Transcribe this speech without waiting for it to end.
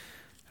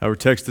Our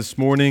text this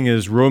morning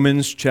is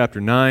Romans chapter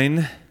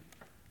 9,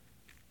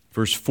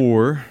 verse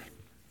 4.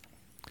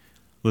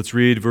 Let's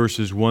read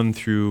verses 1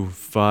 through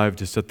 5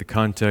 to set the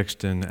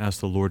context and ask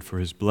the Lord for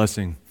His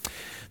blessing.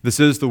 This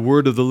is the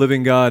word of the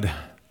living God.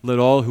 Let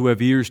all who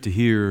have ears to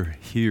hear,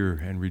 hear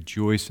and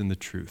rejoice in the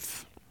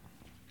truth.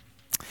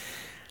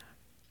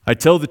 I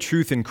tell the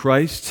truth in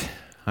Christ.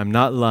 I'm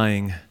not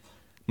lying.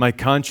 My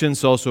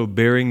conscience also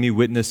bearing me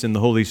witness in the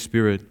Holy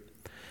Spirit,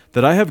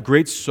 that I have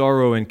great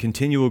sorrow and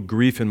continual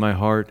grief in my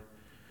heart,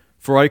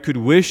 for I could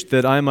wish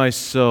that I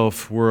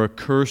myself were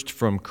accursed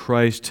from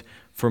Christ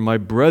for my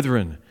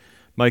brethren,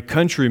 my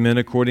countrymen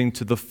according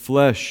to the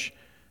flesh,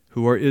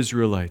 who are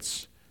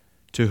Israelites,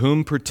 to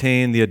whom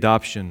pertain the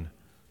adoption,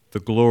 the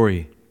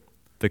glory,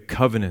 the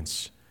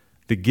covenants,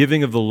 the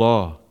giving of the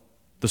law,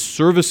 the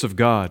service of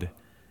God,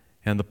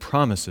 and the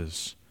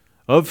promises,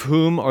 of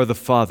whom are the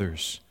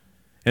fathers,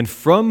 and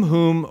from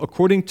whom,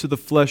 according to the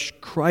flesh,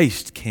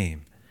 Christ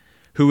came,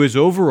 who is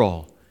over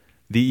all,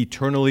 the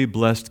eternally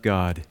blessed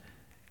God.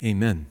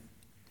 Amen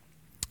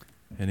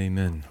and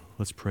amen.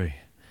 Let's pray.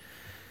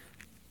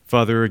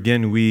 Father,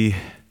 again, we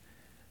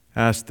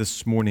ask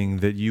this morning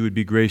that you would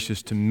be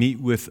gracious to meet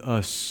with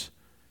us.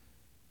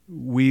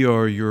 We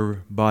are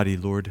your body,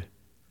 Lord,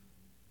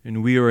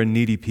 and we are a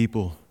needy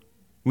people.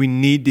 We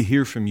need to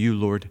hear from you,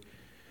 Lord.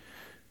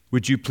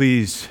 Would you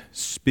please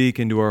speak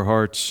into our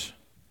hearts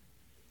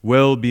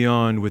well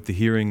beyond what the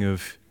hearing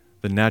of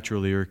the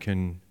natural ear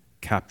can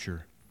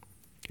capture.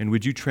 And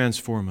would you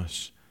transform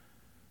us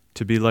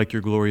to be like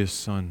your glorious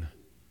Son?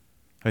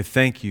 I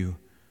thank you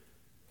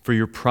for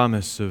your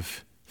promise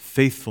of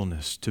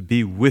faithfulness to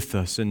be with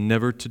us and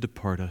never to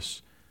depart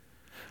us.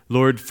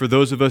 Lord, for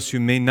those of us who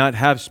may not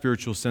have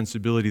spiritual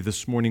sensibility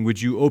this morning,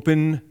 would you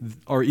open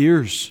our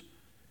ears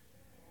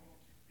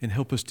and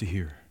help us to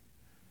hear?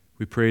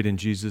 We pray it in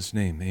Jesus'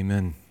 name.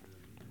 Amen.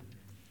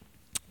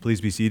 Please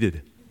be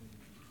seated.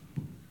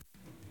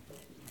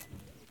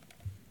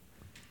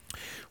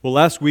 Well,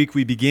 last week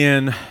we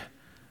began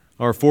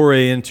our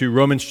foray into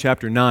Romans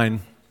chapter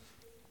 9,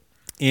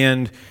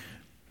 and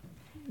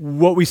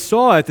what we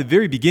saw at the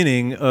very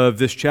beginning of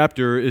this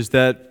chapter is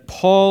that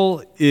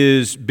Paul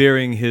is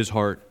bearing his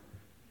heart.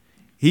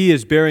 He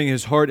is bearing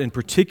his heart in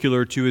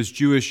particular to his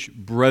Jewish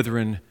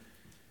brethren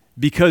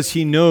because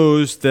he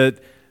knows that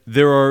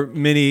there are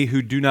many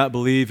who do not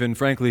believe and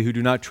frankly who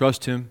do not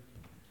trust him.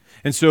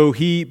 And so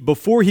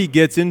before he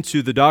gets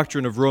into the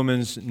doctrine of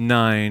Romans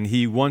 9,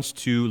 he wants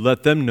to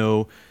let them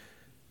know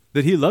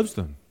that he loves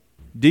them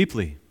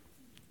deeply.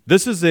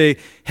 This is a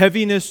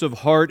heaviness of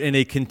heart and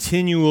a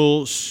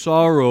continual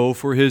sorrow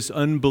for his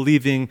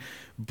unbelieving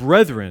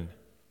brethren.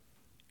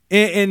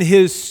 And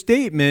his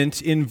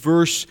statement in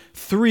verse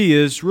 3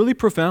 is really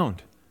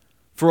profound.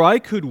 For I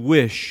could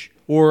wish,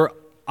 or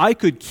I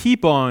could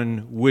keep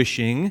on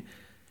wishing,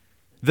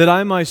 that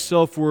I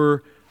myself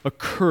were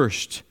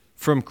accursed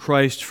from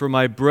Christ for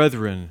my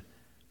brethren,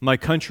 my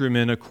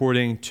countrymen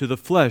according to the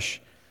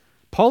flesh.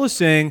 Paul is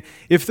saying,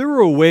 if there were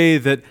a way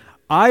that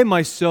I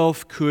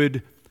myself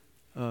could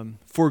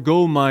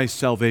forego my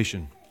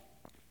salvation,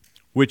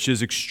 which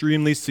is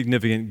extremely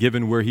significant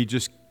given where he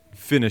just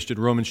finished in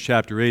Romans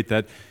chapter 8,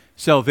 that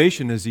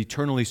salvation is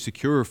eternally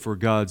secure for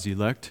God's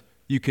elect.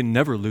 You can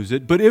never lose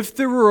it. But if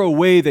there were a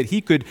way that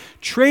he could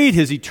trade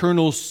his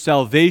eternal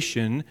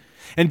salvation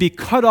and be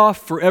cut off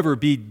forever,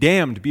 be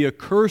damned, be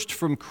accursed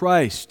from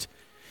Christ,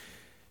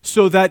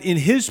 so that in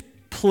his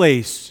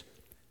place,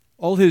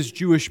 all his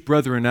Jewish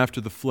brethren after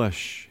the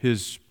flesh,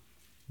 his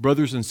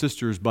brothers and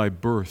sisters by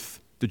birth,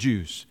 the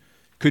Jews,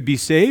 could be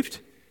saved,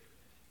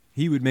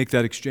 he would make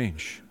that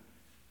exchange.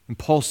 And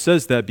Paul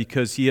says that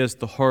because he has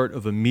the heart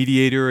of a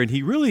mediator, and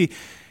he really,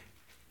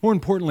 more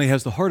importantly,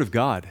 has the heart of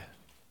God.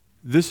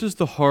 This is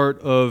the heart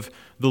of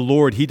the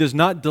Lord. He does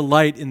not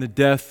delight in the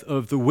death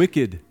of the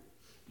wicked.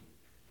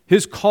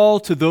 His call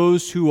to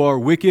those who are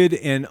wicked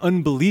and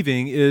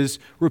unbelieving is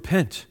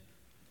repent.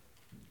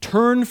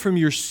 Turn from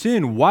your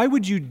sin. Why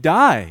would you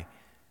die?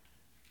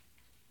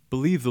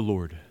 Believe the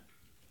Lord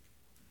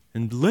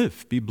and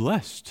live, be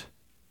blessed.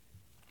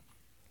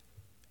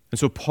 And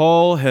so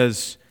Paul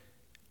has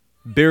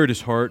bared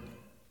his heart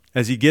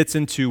as he gets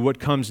into what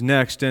comes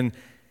next. And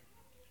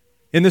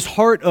in this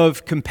heart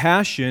of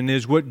compassion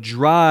is what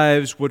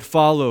drives what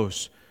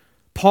follows.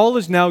 Paul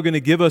is now going to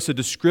give us a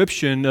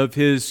description of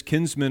his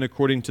kinsmen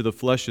according to the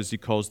flesh, as he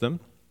calls them.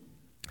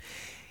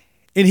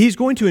 And he's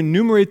going to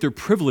enumerate their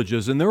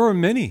privileges, and there are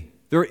many.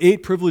 There are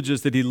 8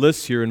 privileges that he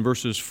lists here in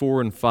verses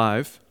 4 and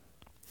 5.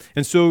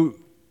 And so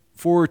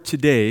for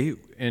today,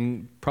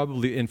 and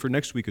for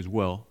next week as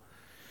well,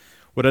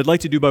 what I'd like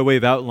to do by way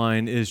of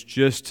outline is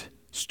just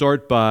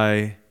start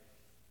by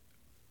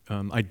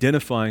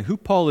identifying who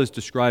Paul is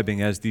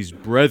describing as these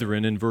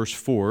brethren in verse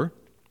 4,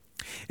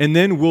 and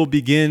then we'll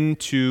begin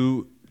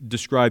to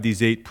describe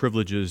these 8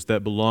 privileges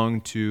that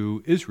belong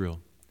to Israel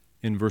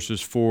in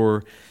verses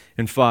 4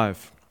 and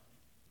 5.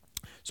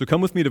 So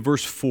come with me to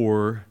verse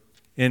 4,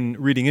 and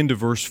reading into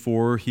verse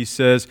 4, he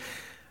says,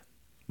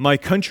 My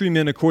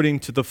countrymen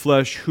according to the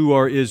flesh who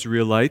are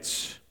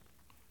Israelites,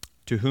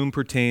 to whom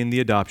pertain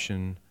the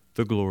adoption,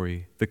 the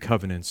glory, the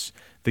covenants,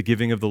 the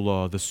giving of the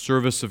law, the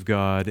service of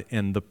God,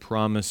 and the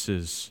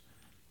promises.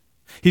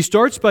 He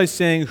starts by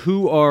saying,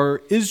 who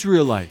are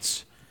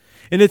Israelites?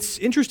 And it's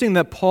interesting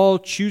that Paul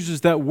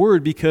chooses that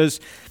word because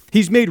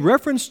he's made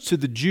reference to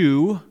the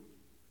Jew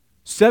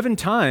 7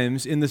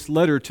 times in this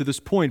letter to this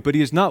point, but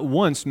he has not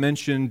once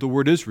mentioned the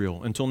word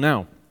Israel until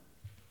now.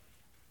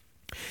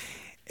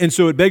 And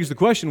so it begs the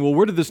question, well,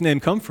 where did this name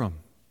come from?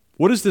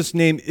 What does this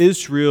name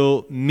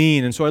Israel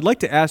mean? And so I'd like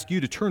to ask you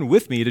to turn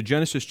with me to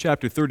Genesis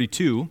chapter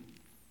 32,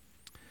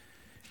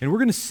 and we're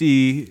going to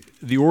see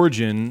the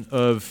origin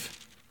of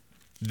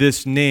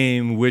this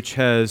name, which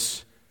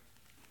has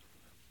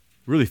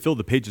really filled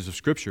the pages of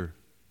Scripture.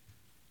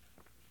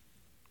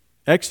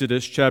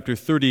 Exodus chapter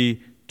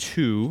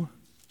 32.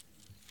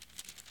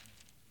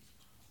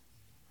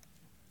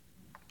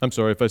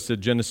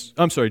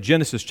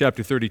 Genesis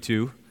chapter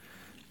 32.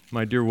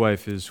 My dear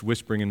wife is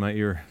whispering in my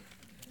ear.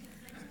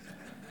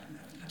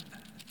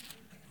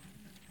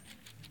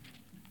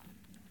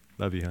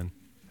 Love you, hon.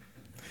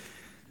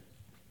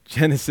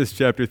 Genesis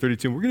chapter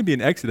 32. We're going to be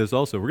in Exodus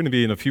also. We're going to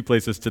be in a few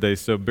places today,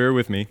 so bear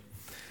with me.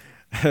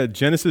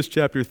 Genesis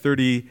chapter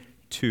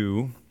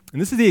 32.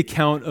 And this is the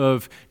account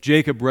of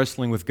Jacob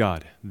wrestling with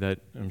God that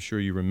I'm sure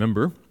you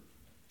remember.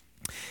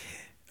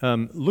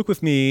 Look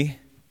with me,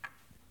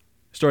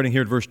 starting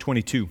here at verse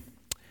 22.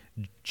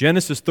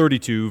 Genesis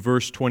 32,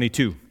 verse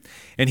 22.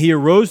 And he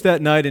arose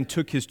that night and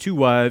took his 2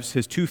 wives,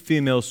 his 2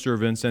 female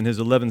servants, and his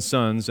 11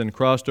 sons, and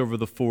crossed over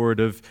the ford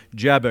of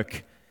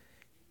Jabbok.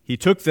 He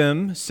took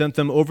them, sent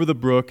them over the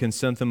brook, and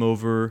sent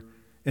over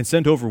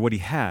what he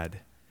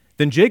had.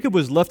 Then Jacob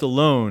was left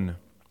alone,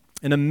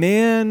 and a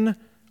man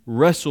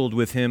wrestled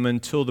with him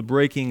until the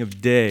breaking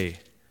of day.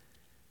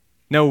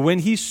 Now when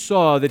he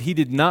saw that he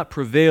did not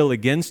prevail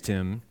against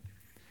him,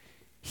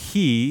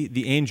 he,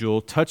 the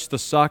angel, touched the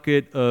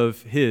socket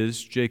of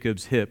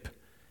Jacob's hip,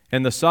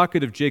 and the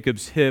socket of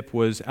Jacob's hip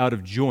was out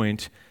of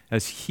joint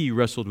as he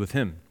wrestled with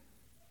him.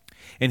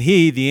 And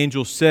he, the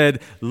angel,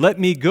 said, "Let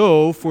me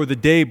go, for the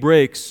day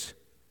breaks."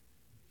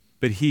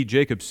 But he,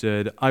 Jacob,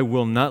 said, "I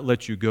will not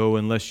let you go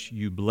unless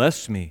you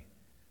bless me."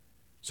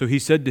 So he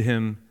said to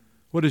him,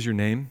 "What is your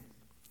name?"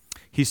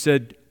 He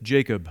said,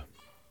 "Jacob."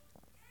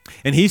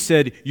 And he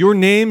said, "Your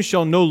name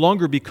shall no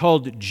longer be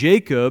called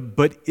Jacob,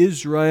 but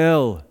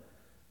Israel.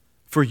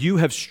 For you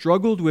have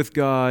struggled with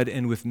God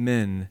and with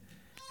men,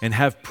 and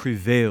have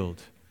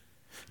prevailed."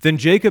 Then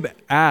Jacob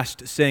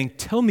asked, saying,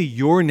 "Tell me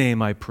your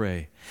name, I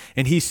pray."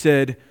 And he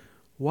said,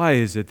 "Why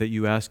is it that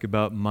you ask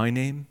about my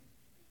name?"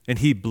 And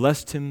he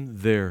blessed him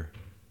there.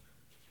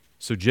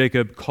 So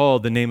Jacob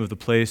called the name of the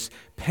place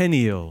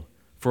Peniel,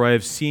 for I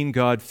have seen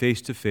God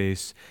face to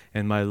face,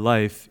 and my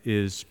life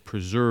is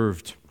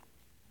preserved.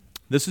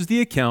 This is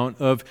the account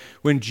of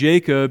when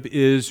Jacob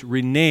is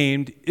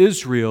renamed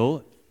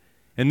Israel,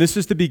 and this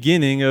is the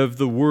beginning of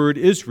the word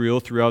Israel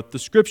throughout the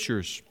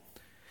Scriptures.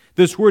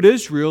 This word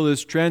Israel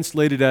is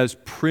translated as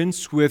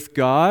prince with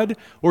God,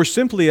 or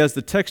simply as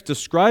the text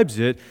describes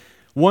it,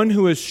 one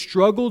who has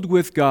struggled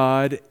with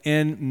God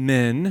and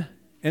men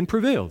and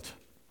prevailed.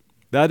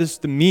 That is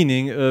the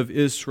meaning of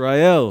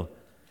Israel.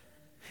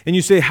 And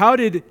you say, how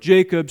did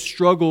Jacob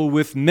struggle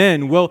with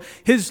men? Well,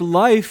 his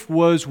life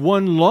was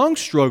one long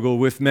struggle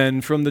with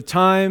men from the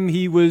time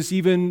he was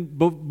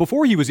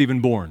before he was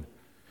even born.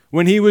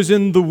 When he was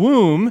in the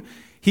womb,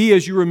 he,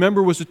 as you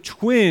remember, was a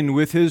twin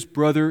with his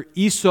brother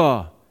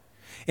Esau.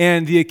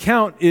 And the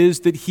account is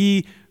that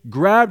he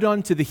grabbed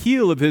onto the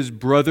heel of his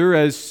brother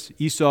as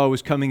Esau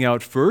was coming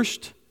out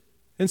first.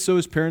 And so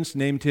his parents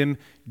named him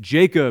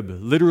Jacob,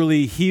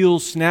 literally heel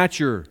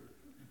snatcher.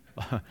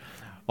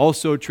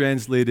 Also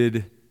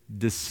translated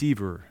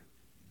deceiver.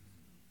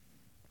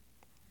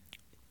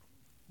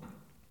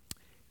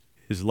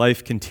 His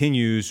life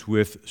continues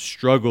with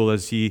struggle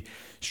as he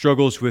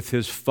struggles with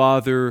his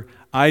father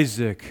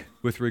Isaac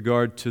with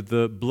regard to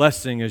the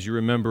blessing, as you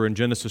remember in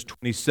Genesis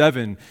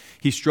 27.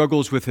 He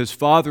struggles with his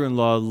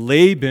father-in-law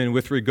Laban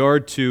with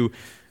regard to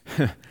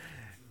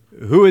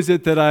who is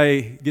it that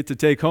I get to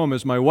take home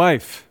as my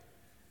wife?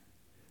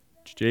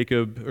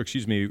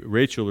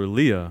 Rachel or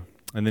Leah.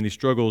 And then he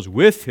struggles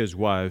with his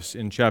wives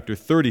in chapter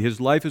 30. His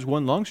life is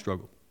one long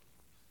struggle.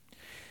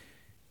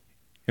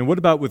 And what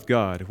about with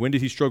God? When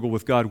did he struggle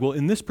with God? Well,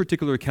 in this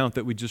particular account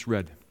that we just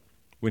read,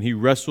 when he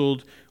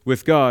wrestled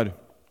with God.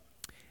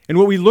 And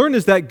what we learn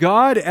is that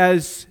God,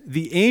 as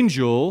the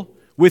angel,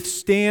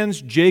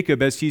 withstands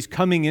Jacob as he's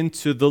coming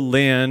into the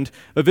land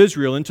of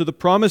Israel, into the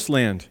promised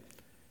land.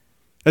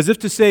 As if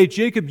to say,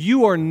 Jacob,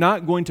 you are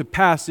not going to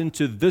pass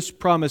into this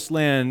promised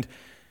land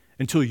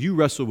until you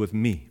wrestle with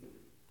me.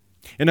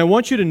 And I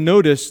want you to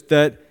notice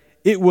that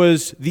it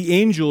was the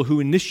angel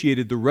who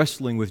initiated the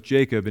wrestling with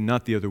Jacob and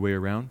not the other way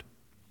around.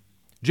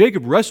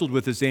 Jacob wrestled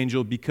with this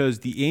angel because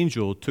the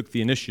angel took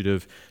the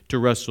initiative to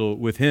wrestle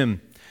with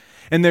him.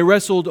 And they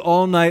wrestled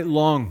all night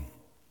long.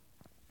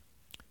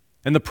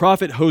 And the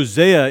prophet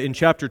Hosea in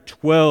chapter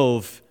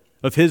 12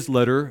 of his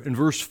letter, in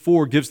verse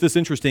 4, gives this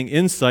interesting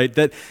insight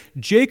that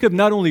Jacob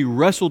not only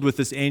wrestled with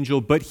this angel,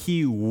 but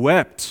he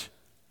wept.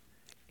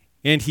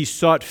 and he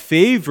sought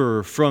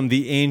favor from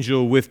the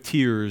angel with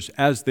tears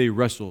as they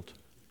wrestled.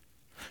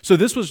 So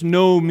this was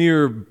no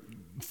mere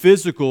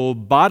physical,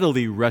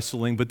 bodily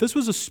wrestling, but this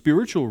was a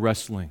spiritual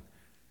wrestling.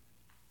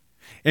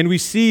 And we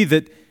see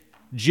that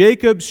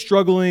Jacob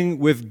struggling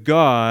with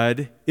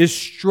God is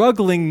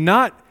struggling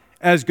not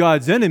as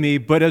God's enemy,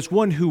 but as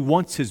one who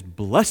wants his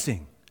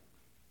blessing.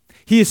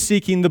 He is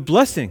seeking the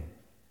blessing.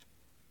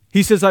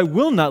 He says, I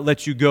will not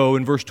let you go,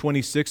 in verse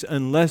 26,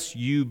 unless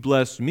you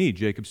bless me,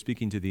 Jacob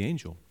speaking to the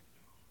angel.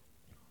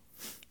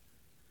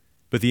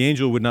 But the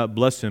angel would not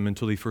bless him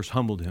until he first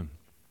humbled him.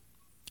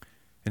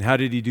 And how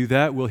did he do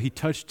that? Well, he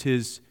touched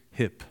his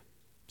hip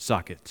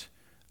socket,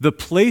 the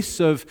place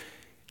of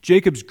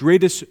Jacob's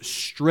greatest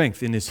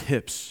strength in his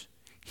hips.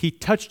 He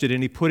touched it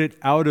and he put it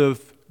out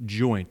of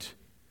joint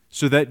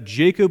so that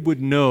Jacob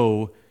would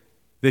know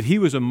that he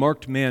was a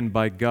marked man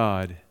by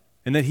God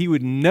and that he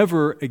would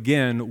never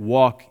again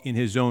walk in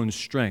his own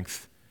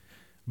strength,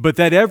 but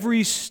that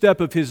every step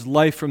of his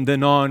life from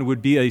then on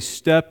would be a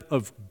step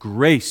of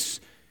grace.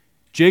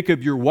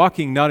 Jacob, you're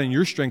walking not in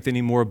your strength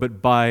anymore,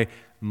 but by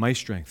my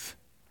strength,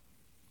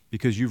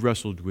 because you've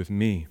wrestled with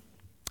me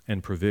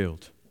and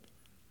prevailed.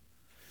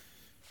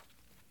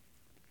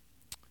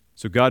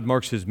 So God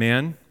marks his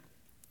man,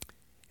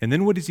 and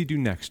then what does he do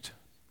next?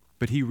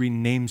 But he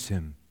renames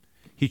him.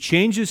 He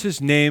changes his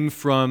name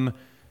from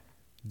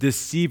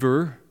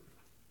deceiver,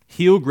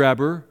 heel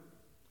grabber,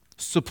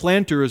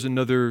 supplanter is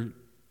another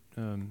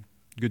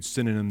good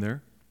synonym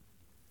there,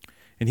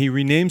 and he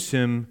renames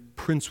him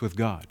Prince with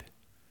God,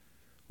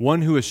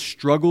 one who has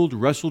struggled,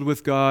 wrestled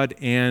with God,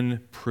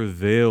 and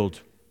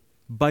prevailed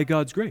by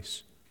God's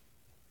grace.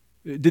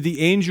 Did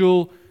the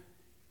angel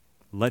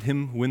let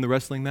him win the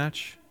wrestling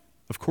match?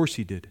 Of course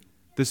he did.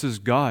 This is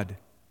God.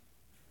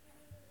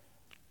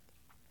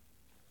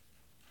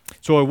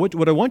 So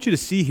what I want you to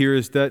see here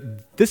is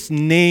that this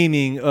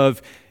naming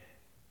of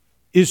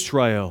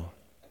Israel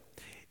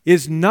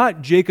is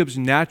not Jacob's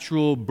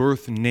natural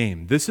birth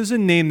name. This is a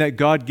name that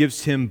God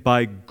gives him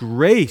by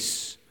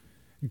grace.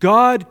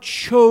 God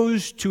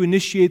chose to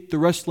initiate the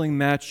wrestling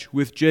match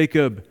with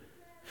Jacob.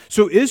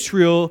 So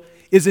Israel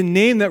is a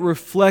name that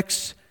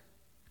reflects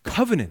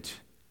covenant.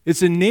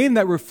 It's a name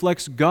that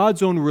reflects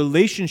God's own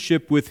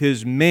relationship with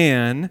his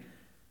man,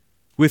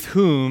 with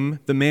whom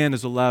the man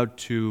is allowed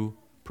to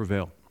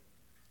prevail.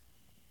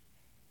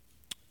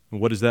 And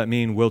what does that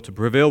mean? Well, to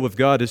prevail with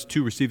God is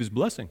to receive his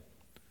blessing.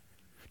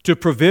 To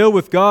prevail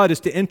with God is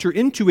to enter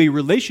into a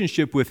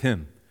relationship with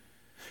him.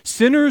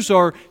 Sinners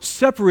are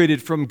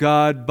separated from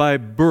God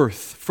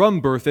from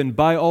birth, and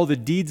by all the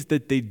deeds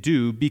that they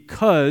do,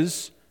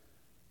 because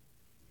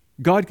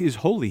God is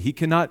holy. He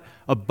cannot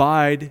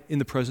abide in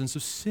the presence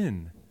of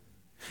sin.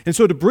 And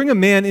so to bring a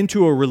man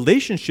into a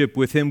relationship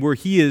with him where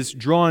he is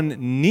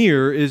drawn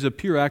near is a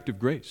pure act of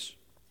grace.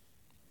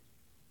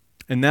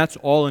 And that's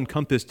all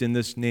encompassed in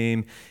this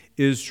name,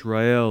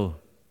 Israel.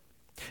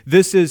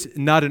 This is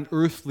not an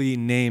earthly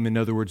name, in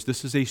other words.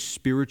 This is a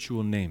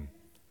spiritual name.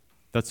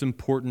 That's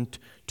important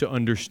to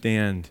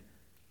understand.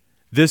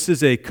 This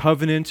is a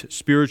covenant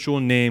spiritual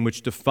name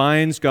which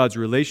defines God's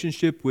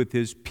relationship with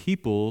his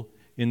people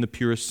in the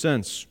purest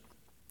sense.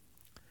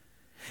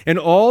 And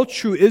all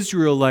true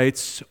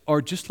Israelites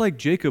are just like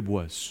Jacob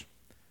was.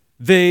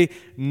 They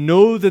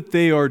know that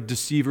they are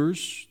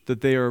deceivers,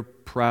 that they are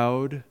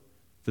proud,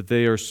 that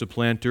they are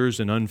supplanters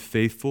and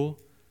unfaithful.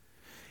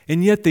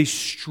 And yet they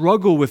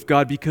struggle with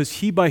God because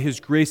he, by his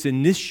grace,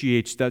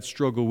 initiates that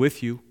struggle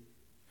with you.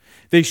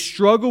 They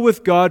struggle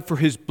with God for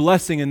his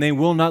blessing, and they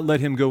will not let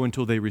him go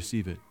until they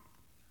receive it.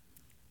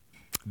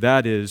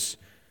 That is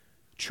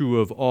true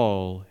of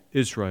all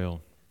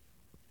Israel.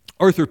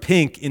 Arthur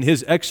Pink, in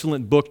his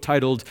excellent book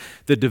titled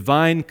The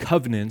Divine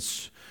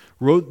Covenants,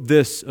 wrote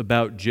this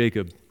about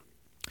Jacob.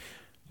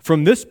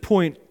 From this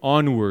point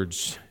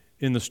onwards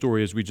in the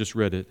story, as we just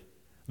read it,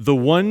 the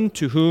one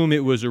to whom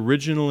it was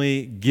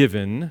originally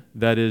given,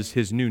 that is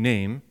his new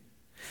name,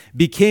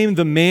 became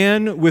the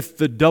man with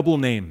the double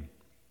name.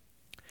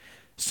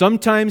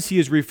 Sometimes he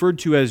is referred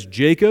to as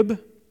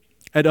Jacob,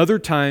 at other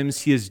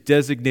times he is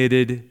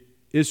designated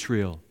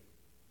Israel.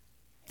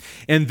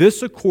 And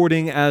this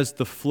according as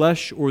the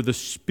flesh or the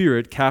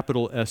spirit,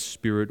 capital S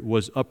spirit,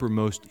 was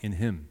uppermost in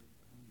him.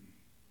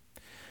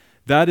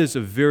 That is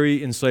a very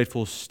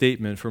insightful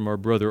statement from our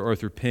brother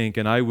Arthur Pink,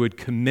 and I would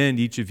commend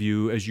each of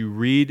you as you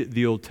read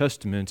the Old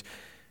Testament,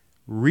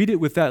 read it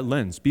with that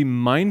lens. Be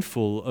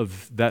mindful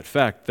of that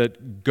fact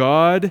that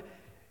God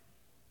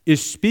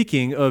is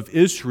speaking of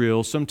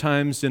Israel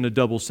sometimes in a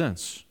double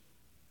sense,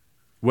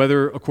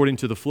 whether according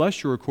to the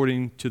flesh or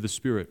according to the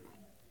spirit.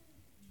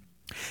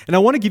 And I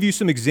want to give you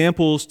some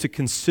examples to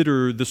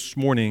consider this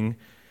morning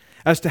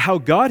as to how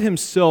God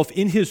himself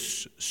in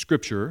his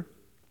scripture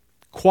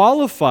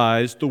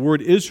qualifies the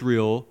word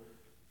Israel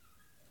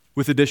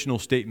with additional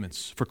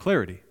statements for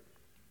clarity,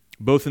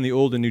 both in the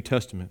Old and New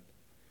Testament.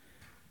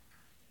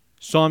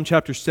 Psalm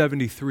chapter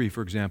 73,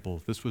 for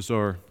example, this was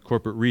our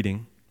corporate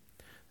reading.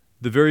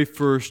 The very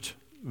first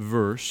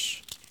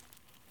verse,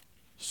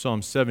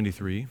 Psalm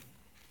 73,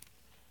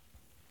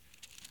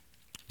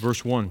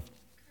 verse 1.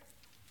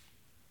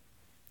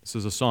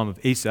 This is a psalm of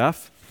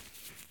Asaph.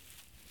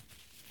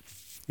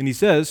 And he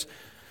says,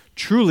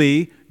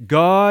 "Truly,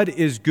 God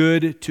is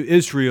good to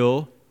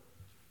Israel."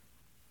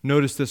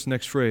 Notice this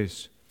next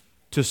phrase,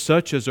 "to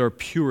such as are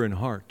pure in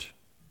heart."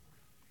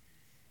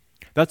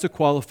 That's a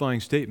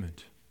qualifying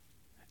statement.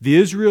 The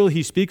Israel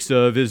he speaks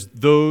of is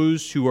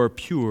those who are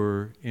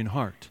pure in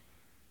heart.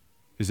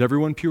 Is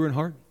everyone pure in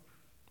heart?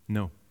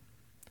 No.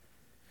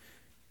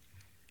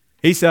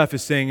 Asaph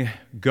is saying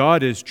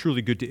God is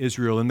truly good to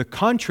Israel. And the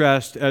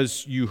contrast,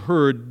 as you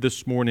heard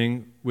this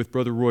morning with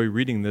Brother Roy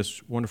reading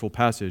this wonderful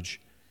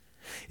passage,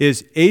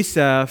 is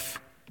Asaph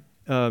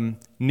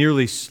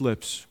nearly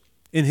slips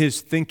in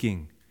his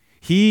thinking.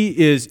 He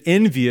is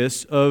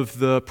envious of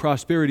the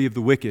prosperity of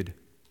the wicked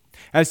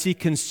as he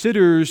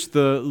considers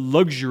the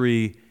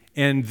luxury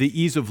and the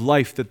ease of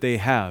life that they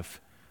have,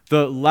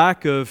 the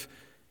lack of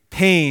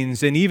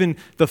pains, and even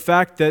the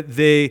fact that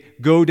they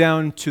go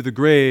down to the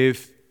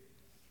grave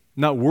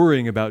not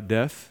worrying about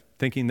death,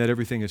 thinking that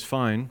everything is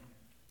fine.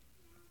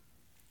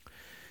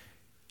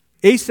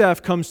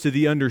 Asaph comes to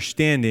the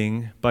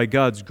understanding, by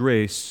God's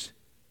grace,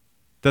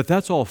 that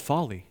that's all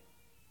folly.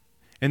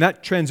 And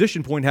that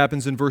transition point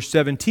happens in verse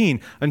 17.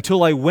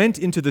 "Until I went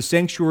into the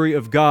sanctuary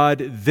of God,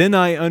 then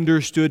I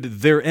understood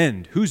their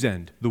end." Whose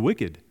end? The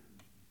wicked.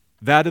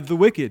 That of the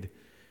wicked.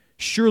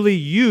 "Surely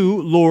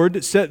you,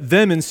 Lord, set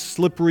them in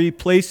slippery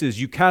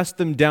places. You cast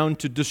them down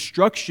to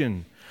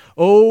destruction.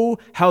 Oh,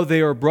 how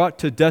they are brought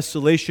to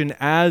desolation,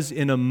 as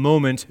in a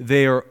moment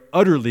they are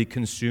utterly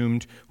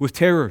consumed with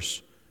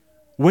terrors."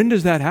 When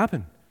does that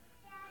happen?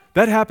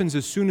 That happens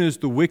as soon as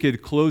the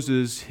wicked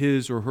closes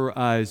his or her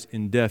eyes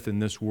in death in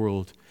this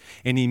world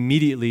and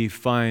immediately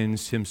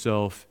finds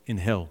himself in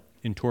hell,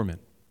 in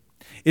torment.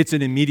 It's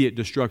an immediate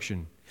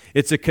destruction.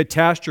 It's a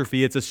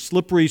catastrophe. It's a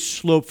slippery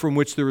slope from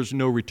which there is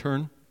no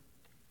return.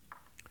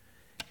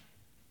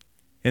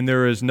 And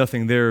there is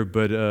nothing there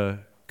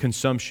but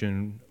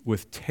consumption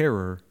with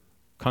terror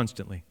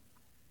constantly.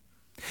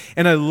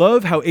 And I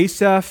love how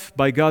Asaph,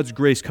 by God's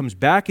grace, comes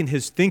back in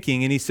his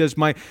thinking and he says,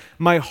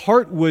 my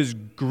heart was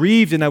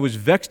grieved and I was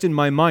vexed in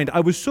my mind. I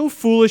was so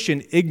foolish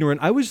and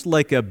ignorant. I was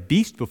like a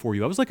beast before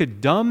you. I was like a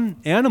dumb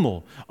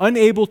animal,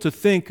 unable to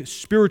think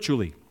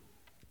spiritually.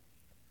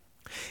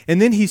 And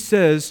then he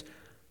says,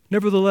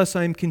 "Nevertheless,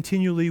 I am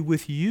continually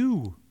with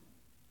you."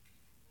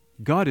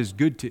 God is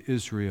good to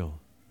Israel.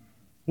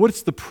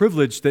 What's the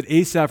privilege that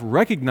Asaph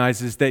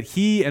recognizes that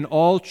he and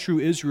all true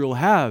Israel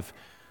have?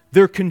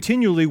 They're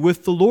continually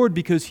with the Lord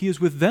because he is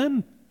with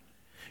them.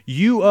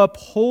 "You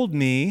uphold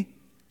me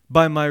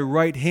by my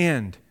right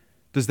hand."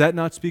 Does that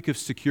not speak of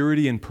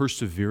security and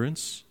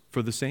perseverance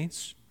for the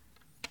saints?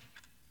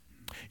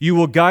 "You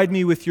will guide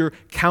me with your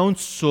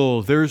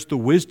counsel." There's the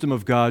wisdom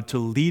of God to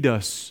lead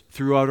us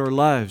throughout our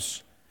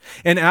lives.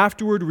 "And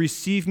afterward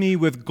receive me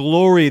with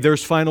glory."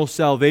 There's final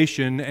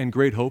salvation and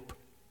great hope.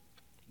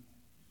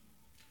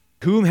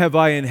 "Whom have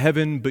I in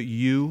heaven but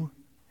you?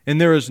 And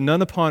there is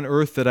none upon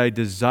earth that I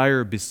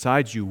desire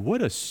besides you."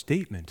 What a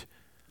statement.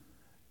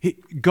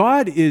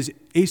 God is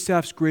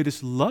Asaph's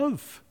greatest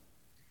love.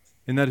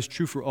 And that is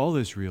true for all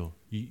Israel.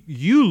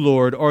 You,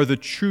 Lord, are the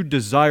true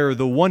desire,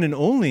 the one and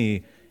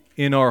only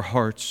in our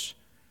hearts.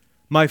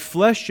 "My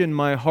flesh and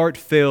my heart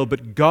fail,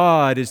 but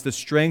God is the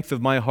strength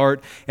of my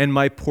heart and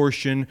my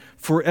portion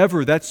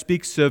forever." That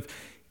speaks of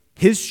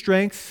his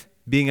strength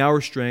being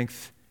our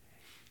strength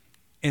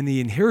and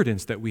the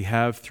inheritance that we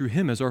have through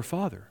him as our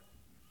Father.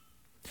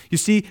 You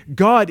see,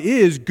 God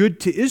is good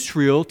to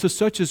Israel, to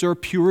such as are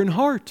pure in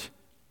heart.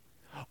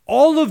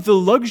 All of the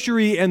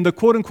luxury and the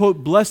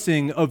quote-unquote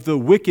blessing of the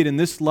wicked in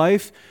this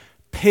life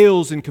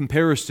pales in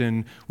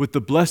comparison with the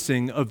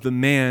blessing of the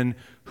man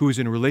who is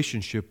in a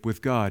relationship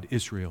with God,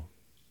 Israel.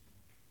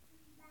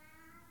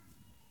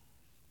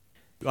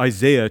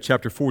 Isaiah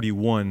chapter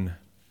 41.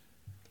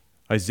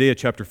 Isaiah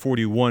chapter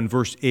 41,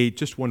 verse 8,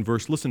 just one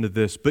verse. Listen to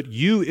this. "But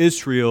you,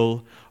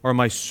 Israel, are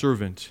my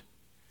servant,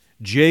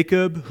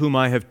 Jacob, whom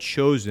I have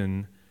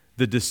chosen,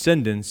 the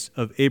descendants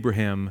of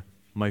Abraham,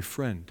 my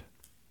friend."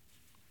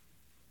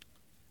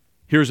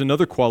 Here's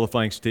another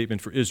qualifying statement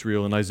for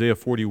Israel in Isaiah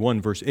 41,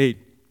 verse 8.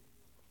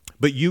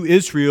 "But you,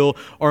 Israel,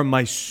 are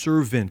my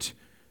servant."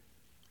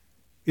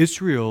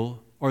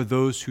 Israel are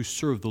those who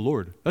serve the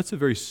Lord. That's a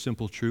very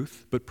simple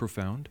truth, but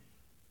profound.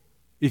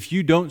 If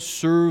you don't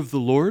serve the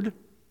Lord,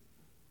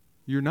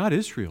 you're not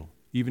Israel,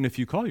 even if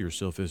you call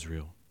yourself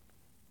Israel.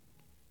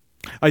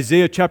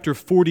 Isaiah chapter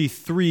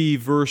 43,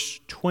 verse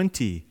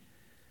 20.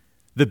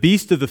 "The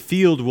beast of the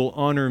field will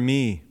honor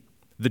me,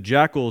 the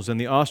jackals and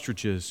the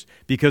ostriches,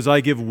 because I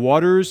give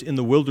waters in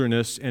the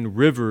wilderness and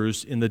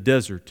rivers in the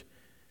desert,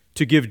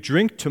 to give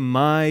drink to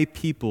my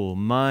people,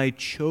 my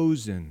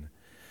chosen.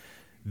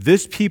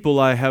 This people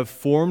I have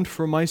formed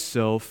for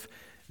myself,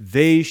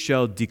 they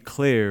shall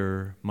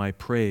declare my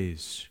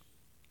praise."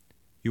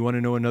 You want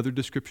to know another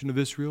description of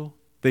Israel?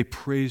 They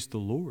praise the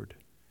Lord.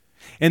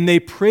 And they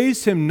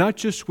praise him not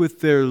just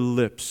with their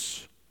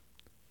lips.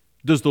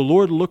 Does the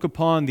Lord look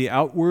upon the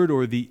outward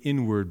or the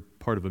inward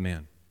part of a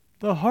man?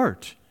 The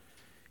heart.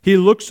 He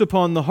looks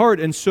upon the heart.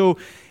 And so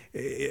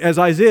As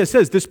Isaiah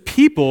says, this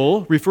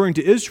people, referring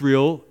to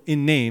Israel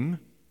in name,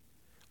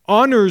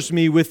 honors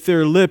me with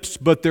their lips,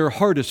 but their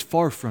heart is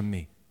far from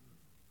me.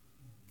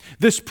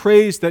 This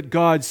praise that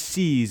God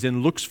sees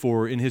and looks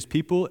for in his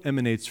people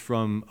emanates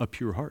from a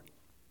pure heart.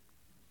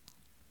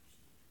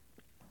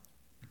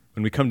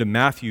 When we come to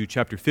Matthew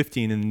chapter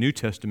 15 in the New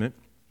Testament,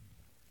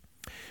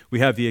 we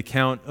have the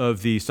account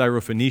of the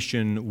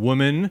Syrophoenician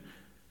woman.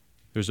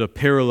 There's a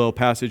parallel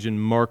passage in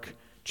Mark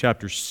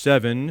chapter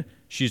 7.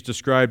 She's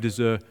described as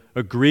a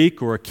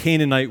Greek or a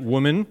Canaanite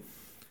woman.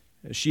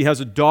 She has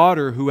a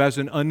daughter who has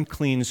an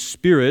unclean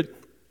spirit.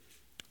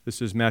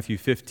 This is Matthew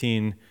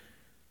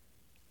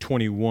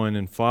 15:21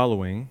 and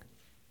following.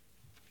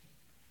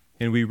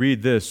 And we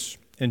read this,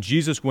 "And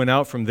Jesus went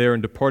out from there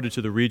and departed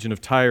to the region of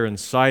Tyre and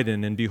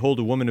Sidon, and behold,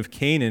 a woman of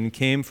Canaan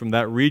came from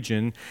that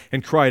region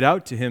and cried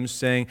out to him,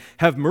 saying,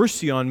 'Have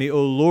mercy on me,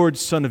 O Lord,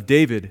 Son of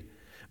David.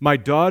 My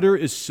daughter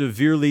is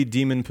severely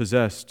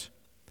demon-possessed.'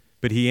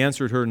 But he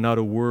answered her not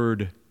a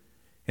word.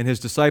 And his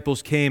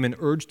disciples came and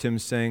urged him,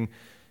 saying,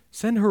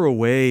 'Send her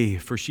away,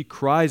 for she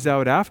cries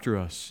out after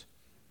us.'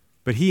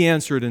 But he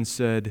answered and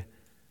said,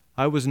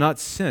 'I was not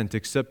sent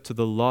except to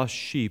the lost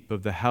sheep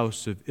of the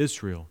house of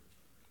Israel.'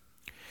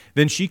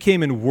 Then she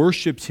came and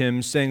worshipped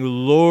him, saying,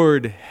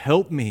 'Lord,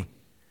 help me.'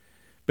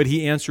 But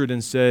he answered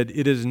and said,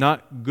 'It is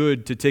not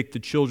good to take the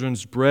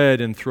children's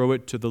bread and throw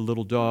it to the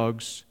little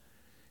dogs.'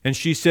 And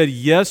she said,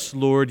 'Yes,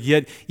 Lord,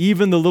 yet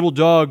even the little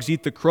dogs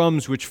eat the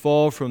crumbs which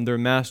fall from their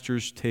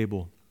master's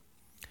table.'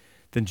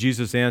 Then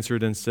Jesus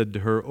answered and said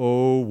to her,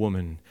 'O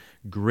woman,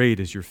 great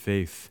is your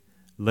faith.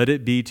 Let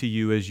it be to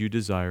you as you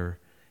desire.'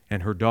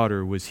 And her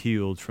daughter was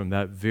healed from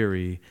that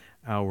very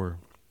hour."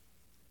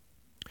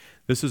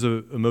 This is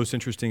a most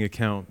interesting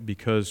account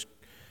because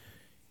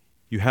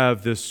you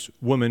have this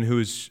woman who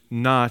is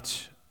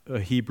not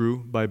a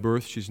Hebrew by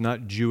birth. She's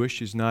not Jewish.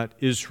 She's not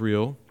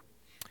Israel.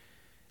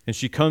 And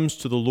she comes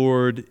to the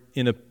Lord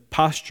in a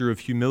posture of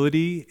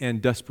humility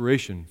and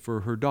desperation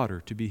for her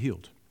daughter to be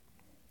healed.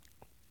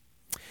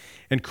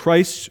 And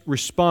Christ's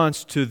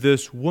response to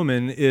this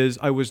woman is,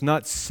 "I was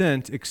not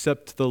sent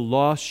except to the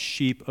lost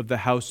sheep of the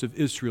house of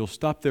Israel."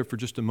 Stop there for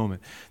just a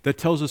moment. That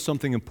tells us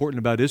something important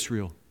about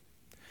Israel.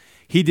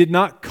 He did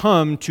not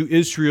come to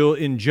Israel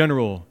in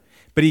general,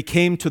 but he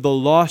came to the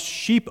lost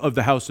sheep of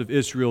the house of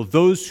Israel,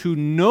 those who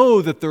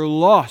know that they're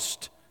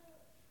lost,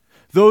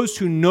 those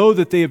who know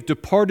that they have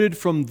departed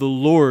from the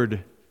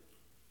Lord,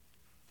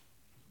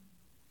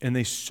 and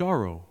they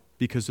sorrow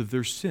because of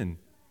their sin.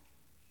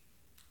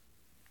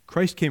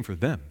 Christ came for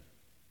them.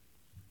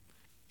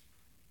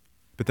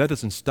 But that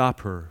doesn't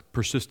stop her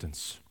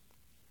persistence.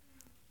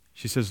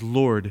 She says,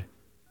 "Lord,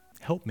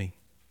 help me.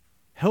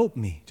 Help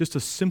me." Just a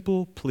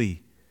simple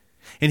plea.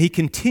 And he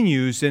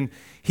continues and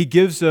he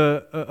gives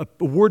a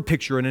word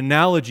picture, an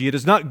analogy. It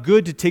is not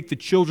good to take the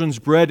children's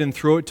bread and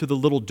throw it to the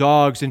little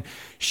dogs. And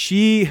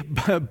she,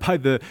 by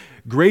the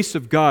grace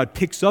of God,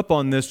 picks up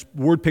on this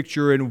word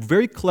picture and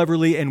very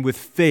cleverly and with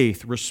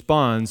faith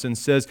responds and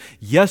says,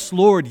 "Yes,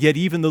 Lord, yet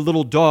even the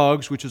little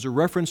dogs," which is a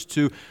reference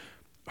to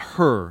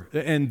her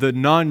and the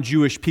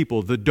non-Jewish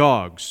people, the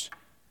dogs.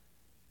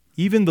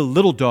 "Even the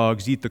little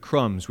dogs eat the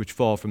crumbs which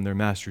fall from their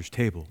master's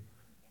table."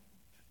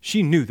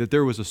 She knew that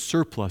there was a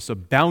surplus, a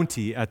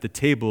bounty at the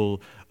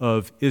table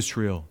of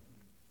Israel.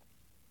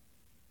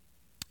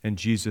 And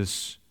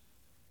Jesus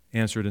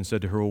answered and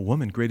said to her, "O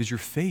woman, great is your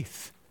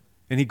faith."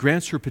 And he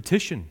grants her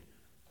petition.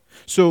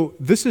 So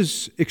this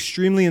is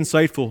extremely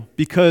insightful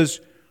because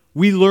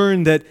we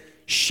learn that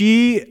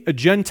she, a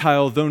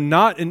Gentile, though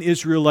not an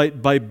Israelite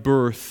by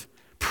birth,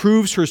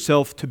 proves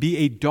herself to be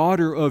a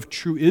daughter of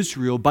true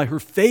Israel by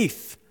her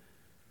faith.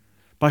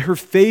 By her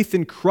faith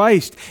in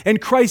Christ. And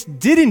Christ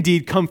did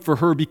indeed come for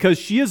her because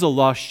she is a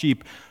lost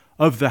sheep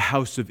of the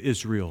house of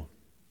Israel,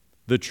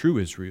 the true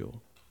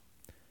Israel.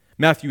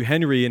 Matthew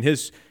Henry, in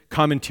his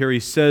commentary,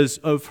 says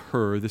of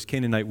her, this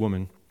Canaanite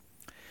woman,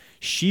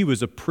 "She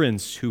was a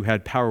prince who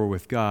had power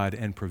with God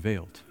and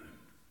prevailed."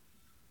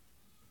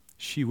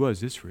 She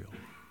was Israel.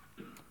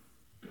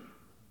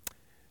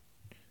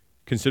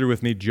 Consider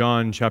with me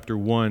John chapter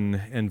 1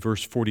 and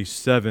verse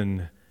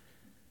 47.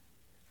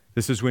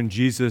 This is when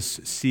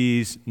Jesus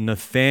sees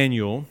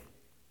Nathanael,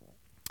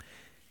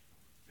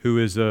 who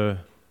is an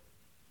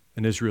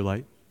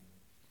Israelite.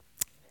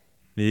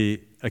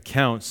 The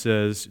account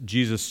says,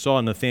 Jesus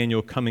saw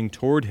Nathanael coming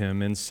toward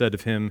him and said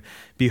of him,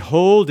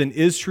 "Behold, an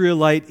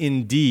Israelite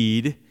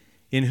indeed,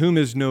 in whom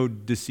is no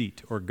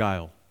deceit or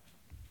guile."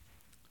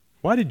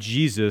 Why did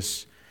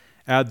Jesus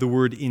add the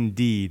word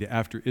 "indeed"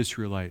 after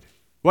Israelite?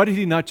 Why did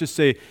he not just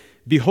say,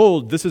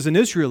 "Behold, this is an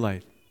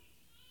Israelite"?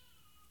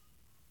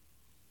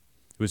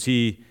 Was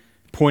he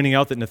pointing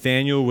out that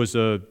Nathanael was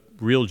a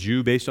real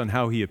Jew based on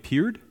how he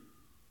appeared?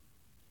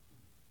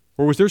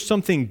 Or was there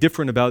something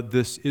different about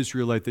this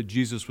Israelite that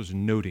Jesus was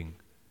noting?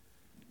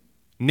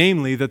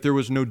 Namely, that there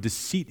was no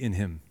deceit in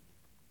him.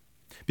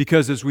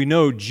 Because as we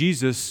know,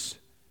 Jesus,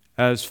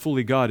 as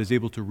fully God, is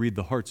able to read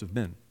the hearts of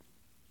men.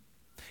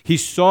 He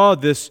saw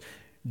this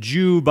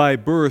Jew by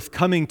birth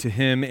coming to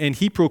him, and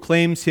he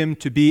proclaims him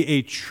to be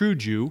a true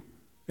Jew,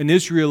 an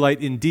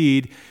Israelite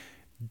indeed,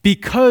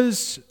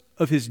 because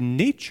of his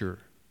nature,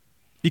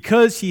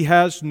 because he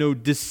has no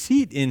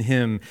deceit in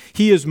him.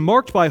 He is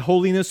marked by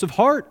holiness of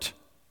heart.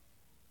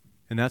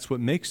 And that's what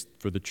makes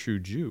for the true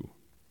Jew.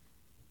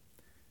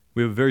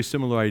 We have a very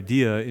similar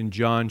idea in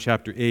John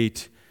chapter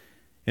 8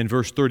 and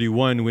verse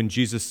 31 when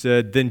Jesus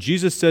said, "Then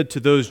Jesus said to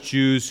those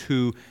Jews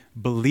who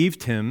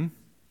believed him,"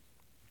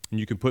 and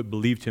you can put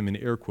 "believed him" in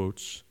air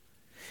quotes,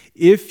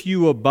 "If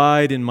you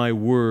abide in my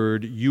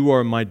word, you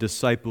are my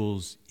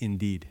disciples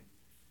indeed."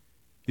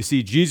 You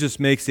see, Jesus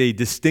makes a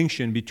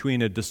distinction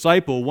between a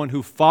disciple, one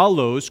who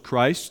follows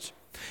Christ,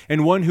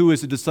 and one who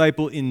is a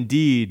disciple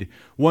indeed,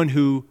 one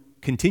who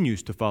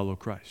continues to follow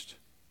Christ.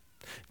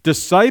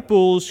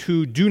 Disciples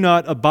who do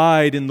not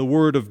abide in the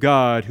Word of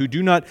God, who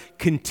do not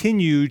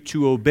continue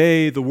to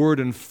obey the Word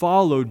and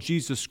follow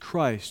Jesus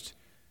Christ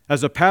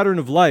as a pattern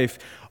of life,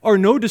 are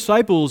no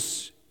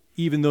disciples,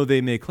 even though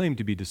they may claim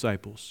to be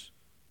disciples.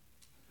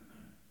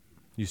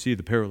 You see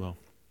the parallel.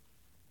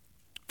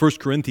 1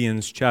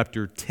 Corinthians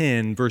chapter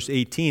 10, verse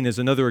 18 is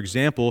another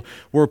example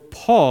where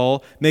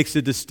Paul makes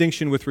a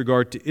distinction with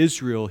regard to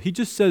Israel. He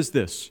just says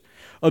this,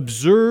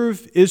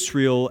 "Observe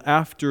Israel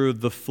after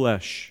the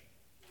flesh."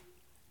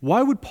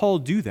 Why would Paul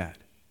do that?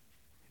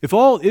 If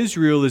all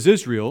Israel is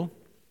Israel,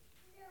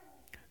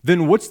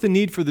 then what's the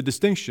need for the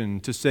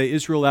distinction to say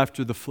Israel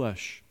after the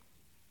flesh?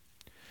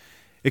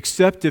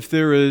 Except if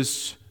there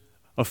is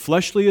a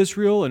fleshly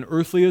Israel, an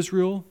earthly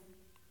Israel,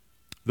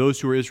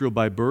 those who are Israel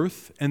by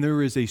birth, and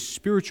there is a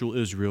spiritual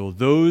Israel,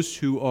 those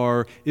who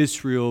are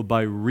Israel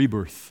by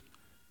rebirth,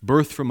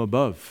 birth from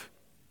above,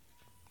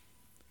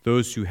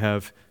 those who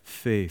have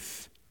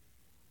faith.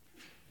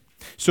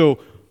 So,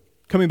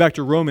 coming back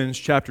to Romans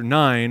chapter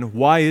 9,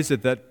 why is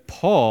it that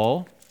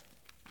Paul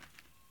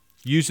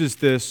uses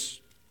this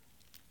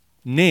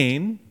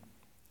name,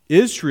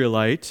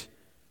 Israelite,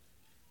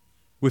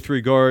 with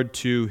regard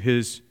to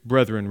his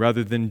brethren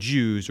rather than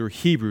Jews or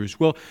Hebrews?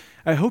 Well,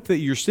 I hope that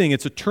you're seeing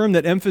it's a term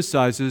that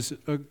emphasizes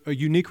a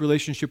unique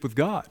relationship with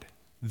God.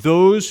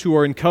 Those who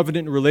are in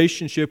covenant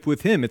relationship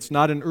with Him. It's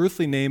not an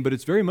earthly name, but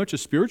it's very much a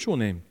spiritual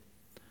name.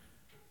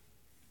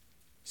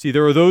 See,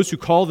 there are those who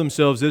call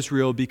themselves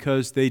Israel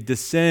because they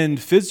descend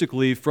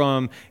physically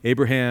from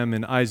Abraham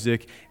and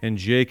Isaac and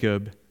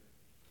Jacob,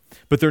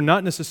 but they're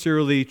not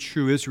necessarily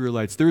true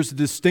Israelites. There's a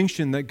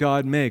distinction that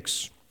God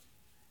makes.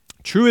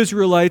 True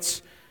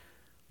Israelites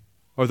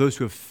are those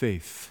who have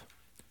faith,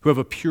 who have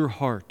a pure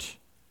heart.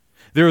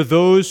 There are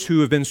those who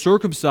have been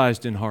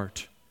circumcised in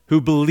heart, who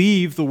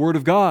believe the Word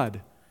of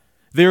God.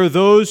 There are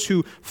those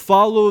who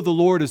follow the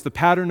Lord as the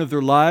pattern of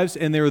their lives,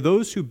 and there are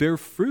those who bear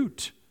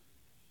fruit.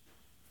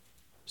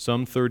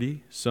 Some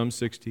 30, some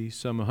 60,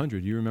 some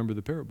 100. You remember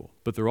the parable,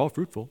 but they're all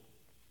fruitful.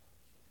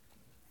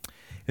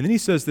 And then he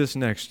says this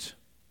next,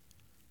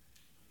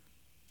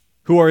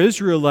 "Who are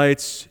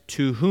Israelites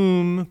to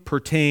whom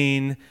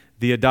pertain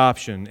the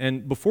adoption."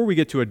 And before we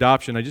get to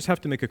adoption, I just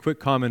have to make a quick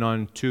comment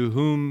on "to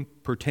whom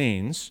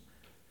pertains."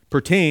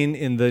 Pertain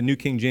in the New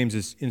King James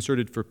is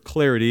inserted for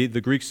clarity.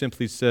 The Greek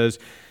simply says,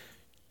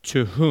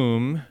 "to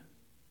whom."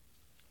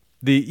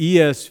 The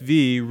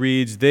ESV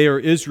reads, "They are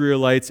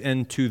Israelites,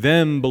 and to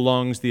them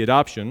belongs the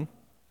adoption."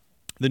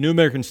 The New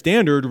American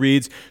Standard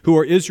reads, "Who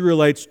are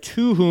Israelites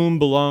to whom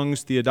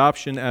belongs the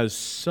adoption as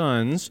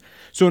sons."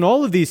 So in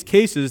all of these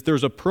cases,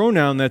 there's a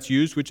pronoun that's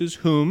used, which is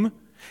whom,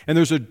 and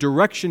there's a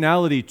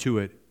directionality to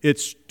it.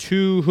 It's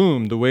to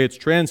whom, the way it's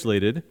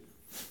translated.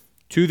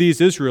 To these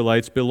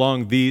Israelites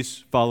belong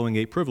these following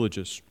 8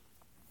 privileges.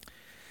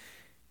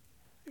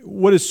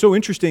 What is so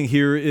interesting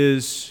here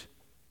is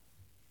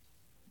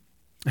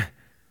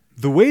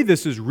the way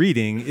this is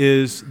reading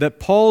is that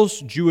Paul's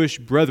Jewish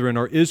brethren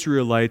are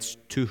Israelites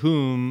to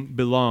whom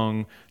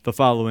belong the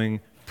following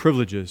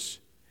privileges.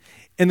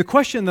 And the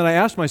question that I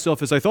asked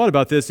myself as I thought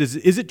about this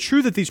is it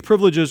true that these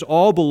privileges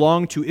all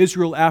belong to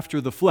Israel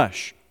after the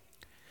flesh?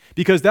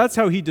 Because that's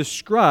how he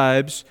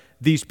describes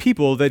these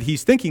people that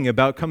he's thinking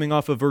about coming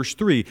off of verse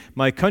 3.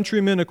 "My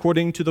countrymen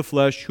according to the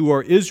flesh, who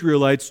are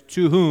Israelites,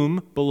 to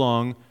whom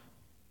belong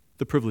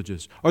the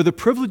privileges." Are the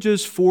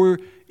privileges for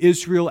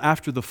Israel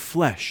after the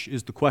flesh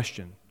is the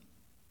question.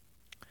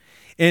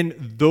 And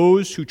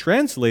those who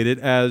translate it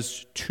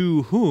as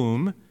 "to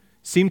whom"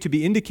 seem to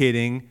be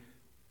indicating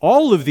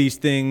all of these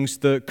things,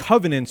 the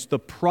covenants, the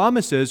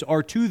promises,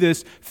 are to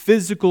this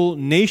physical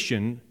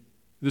nation,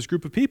 this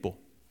group of people.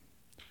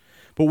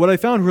 But what I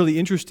found really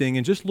interesting,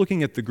 and just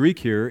looking at the Greek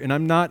here, and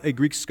I'm not a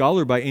Greek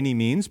scholar by any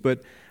means,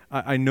 but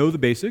I know the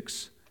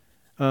basics.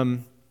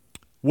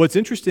 What's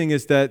interesting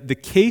is that the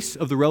case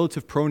of the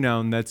relative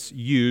pronoun that's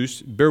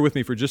used, bear with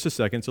me for just a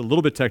second, it's a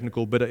little bit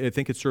technical, but I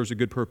think it serves a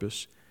good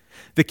purpose.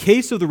 The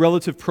case of the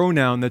relative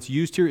pronoun that's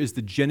used here is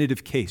the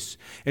genitive case.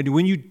 And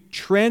when you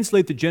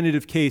translate the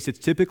genitive case, it's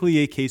typically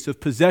a case of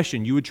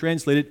possession. You would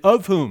translate it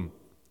 "of whom,"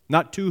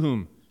 not "to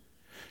whom."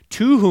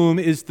 "To whom"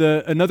 is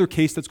another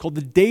case that's called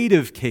the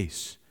dative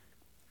case.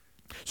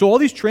 So all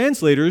these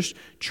translators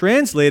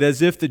translate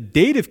as if the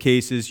dative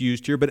case is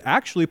used here, but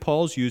actually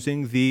Paul's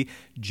using the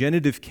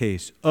genitive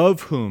case,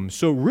 "of whom."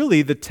 So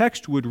really the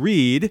text would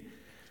read,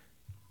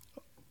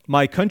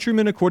 my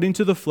countrymen according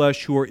to the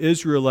flesh, who are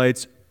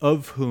Israelites,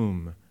 of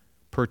whom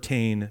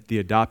pertain the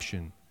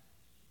adoption.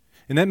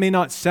 And that may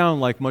not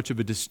sound like much of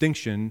a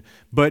distinction,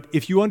 but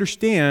if you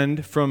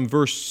understand from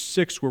verse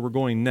 6, where we're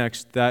going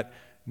next, that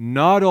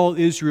not all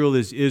Israel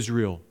is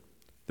Israel,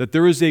 that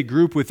there is a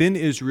group within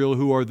Israel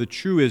who are the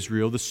true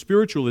Israel, the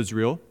spiritual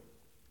Israel,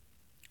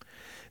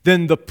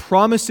 then the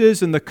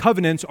promises and the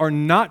covenants are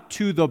not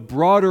to the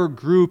broader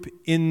group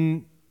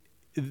in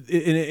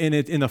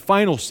the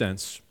final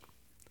sense,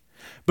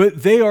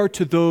 but they are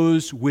to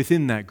those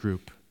within that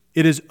group.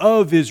 It is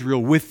of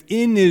Israel.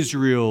 Within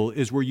Israel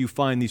is where you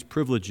find these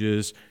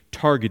privileges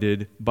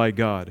targeted by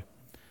God.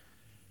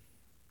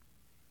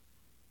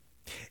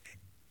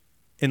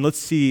 And let's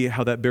see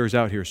how that bears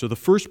out here. So the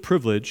first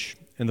privilege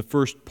and the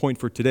first point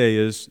for today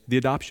is the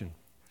adoption.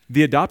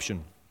 The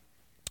adoption.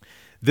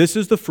 This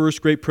is the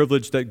first great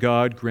privilege that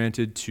God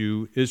granted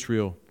to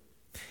Israel.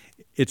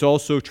 It's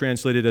also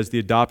translated as the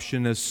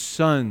adoption as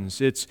sons.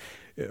 It's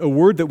a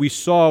word that we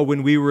saw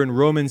when we were in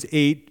Romans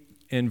 8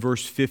 and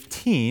verse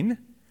 15.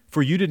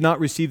 For you did not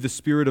receive the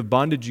spirit of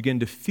bondage again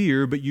to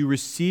fear, but you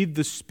received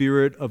the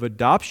spirit of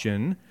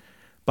adoption,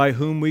 by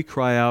whom we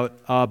cry out,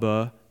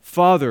 Abba,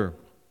 Father.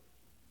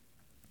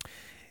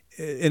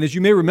 And as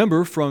you may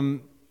remember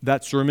from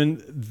that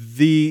sermon,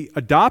 the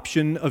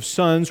adoption of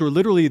sons, or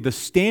literally the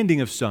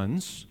standing of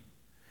sons,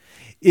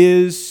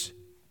 is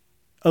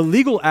a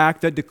legal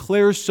act that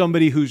declares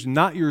somebody who's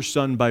not your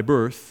son by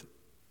birth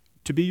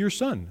to be your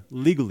son,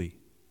 legally,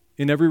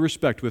 in every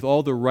respect, with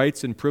all the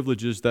rights and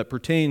privileges that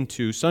pertain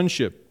to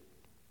sonship.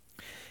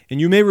 And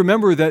you may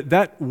remember that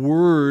that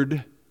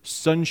word,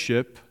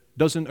 sonship,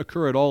 doesn't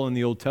occur at all in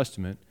the Old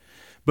Testament,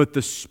 but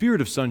the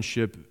spirit of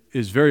sonship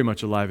is very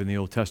much alive in the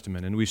Old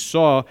Testament. And we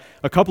saw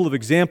a couple of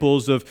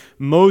examples of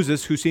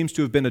Moses, who seems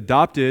to have been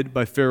adopted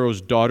by Pharaoh's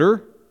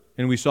daughter,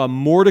 and we saw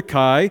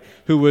Mordecai,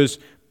 who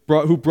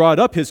brought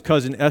up his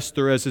cousin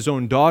Esther as his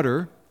own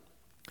daughter.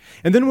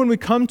 And then when we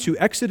come to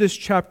Exodus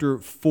chapter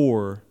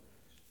 4,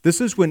 this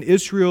is when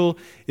Israel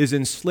is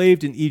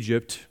enslaved in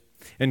Egypt,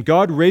 and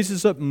God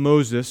raises up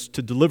Moses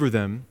to deliver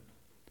them.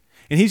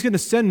 And he's going to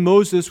send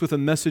Moses with a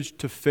message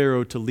to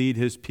Pharaoh to lead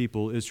his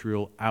people,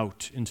 Israel,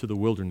 out into the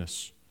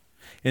wilderness.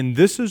 And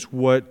this is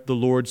what the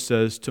Lord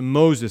says to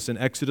Moses in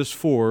Exodus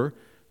 4,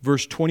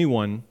 verse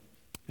 21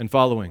 and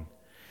following.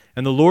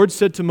 And the Lord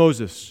said to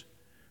Moses,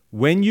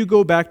 when you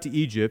go back to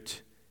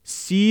Egypt,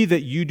 see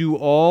that you do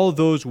all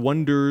those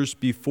wonders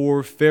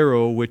before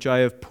Pharaoh which I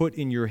have put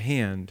in your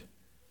hand.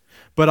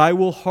 But I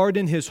will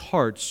harden his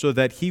heart so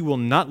that he will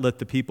not let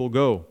the people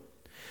go.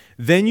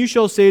 Then you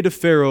shall say to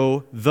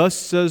Pharaoh, thus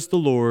says the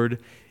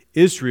Lord,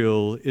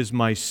 Israel is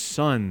my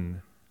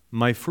son,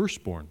 my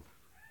firstborn.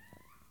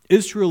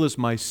 Israel is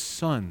my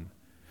son.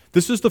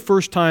 This is the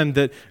first time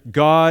that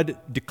God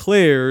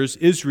declares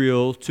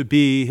Israel to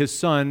be his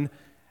son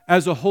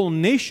as a whole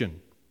nation.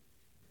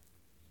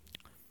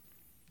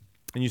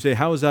 And you say,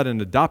 how is that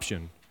an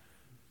adoption?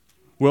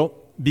 Well,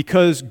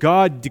 because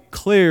God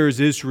declares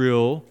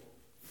Israel,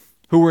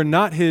 who were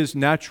not his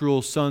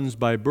natural sons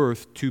by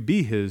birth, to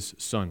be his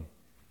son.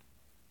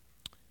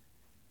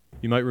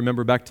 You might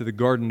remember back to the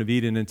Garden of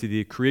Eden and to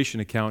the creation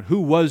account. Who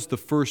was the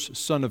first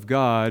son of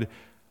God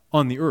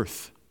on the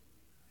earth?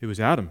 It was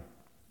Adam.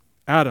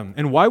 Adam.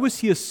 And why was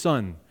he a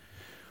son?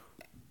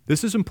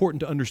 This is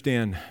important to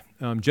understand.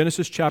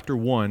 Genesis chapter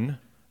 1,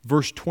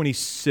 verse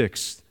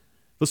 26.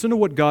 Listen to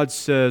what God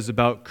says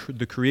about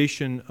the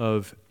creation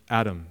of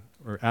Adam,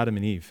 or Adam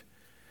and Eve.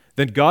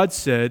 Then God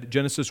said,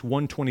 Genesis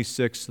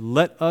 1:26,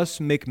 let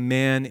us make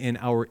man in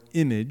our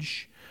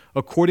image,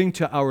 according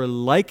to our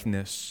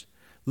likeness.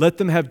 Let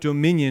them have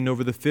dominion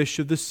over the fish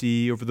of the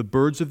sea, over the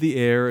birds of the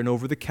air, and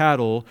over the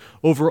cattle,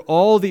 over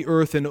all the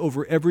earth, and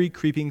over every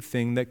creeping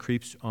thing that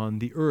creeps on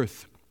the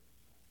earth.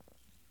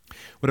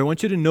 What I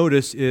want you to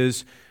notice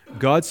is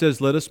God says,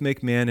 let us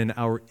make man in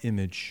our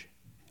image,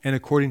 and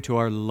according to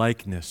our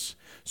likeness.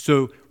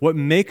 So what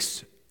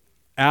makes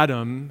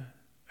Adam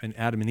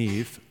and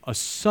Eve a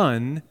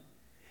son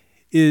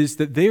is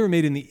that they are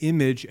made in the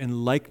image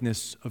and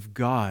likeness of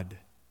God.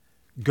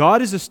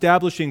 God is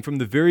establishing from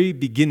the very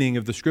beginning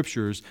of the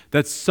Scriptures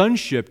that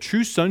sonship,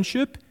 true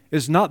sonship,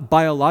 is not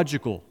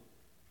biological.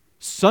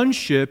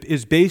 Sonship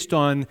is based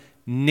on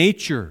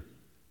nature,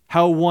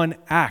 how one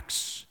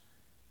acts,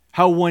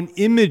 how one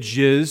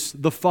images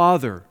the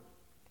Father.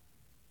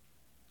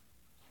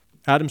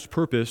 Adam's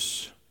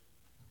purpose,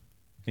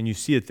 and you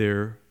see it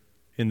there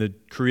in the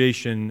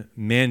creation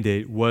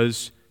mandate,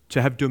 was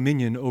to have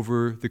dominion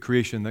over the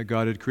creation that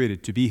God had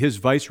created, to be his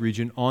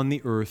vice-regent on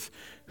the earth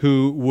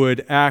who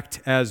would act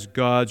as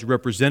God's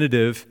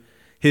representative,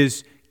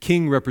 his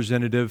king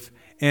representative,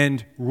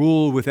 and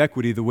rule with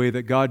equity the way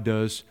that God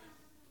does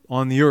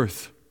on the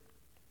earth.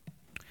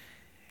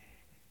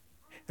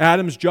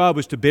 Adam's job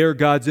was to bear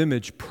God's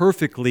image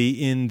perfectly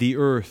in the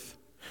earth.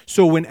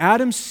 So when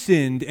Adam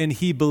sinned and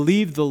he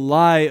believed the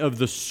lie of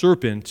the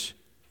serpent,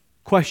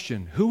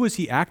 question, who was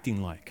he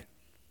acting like?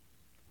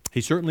 He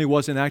certainly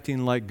wasn't acting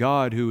like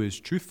God, who is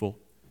truthful.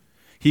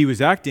 He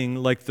was acting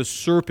like the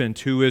serpent,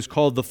 who is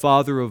called the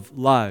father of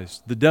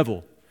lies, the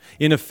devil.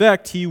 In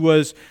effect, he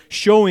was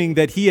showing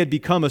that he had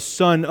become a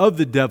son of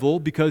the devil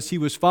because he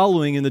was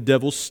following in the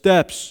devil's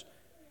steps,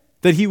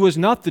 that he was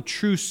not the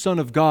true Son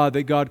of God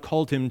that God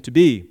called him to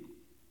be.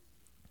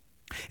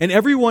 And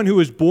everyone who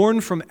is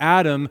born from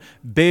Adam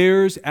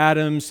bears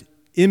Adam's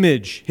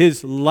image,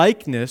 his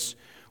likeness,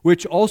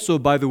 which also,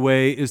 by the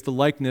way, is the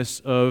likeness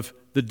of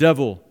the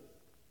devil.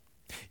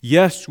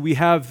 Yes, we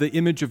have the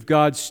image of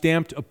God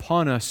stamped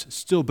upon us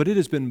still, but it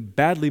has been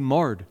badly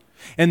marred.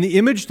 And the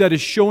image that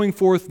is showing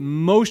forth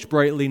most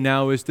brightly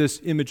now is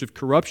this image of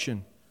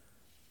corruption.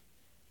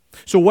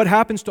 So what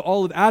happens to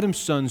all of Adam's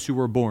sons who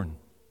were born?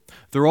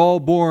 They're all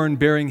born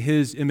bearing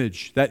his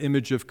image, that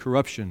image of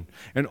corruption.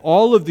 And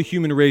all of the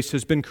human race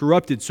has been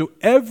corrupted. So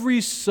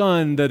every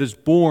son that is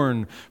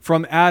born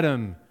from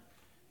Adam,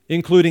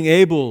 including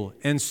Abel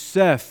and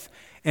Seth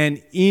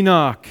and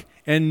Enoch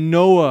and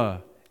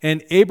Noah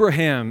and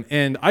Abraham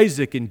and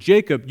Isaac and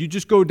Jacob, you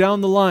just go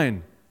down the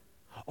line.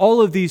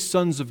 All of these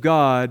sons of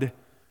God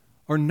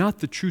are not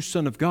the true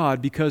Son of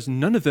God because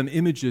none of them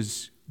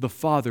images the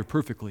Father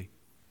perfectly.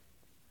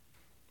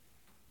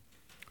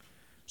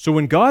 So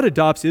when God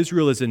adopts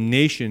Israel as a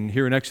nation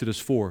here in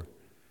Exodus 4,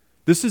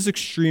 this is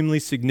extremely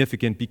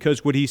significant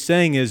because what he's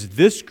saying is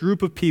this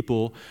group of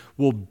people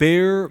will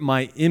bear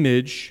my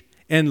image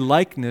and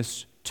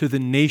likeness to the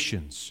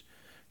nations.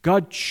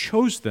 God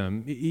chose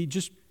them. He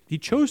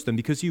chose them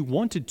because he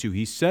wanted to.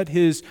 He set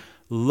his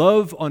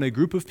love on a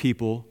group of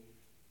people,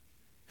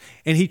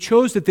 and he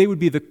chose that they would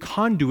be the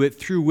conduit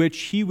through which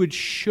he would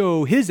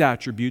show his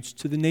attributes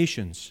to the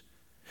nations.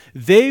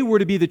 They were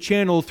to be the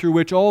channel through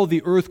which all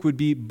the earth would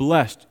be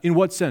blessed. In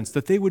what sense?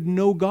 That they would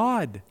know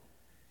God,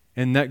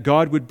 and that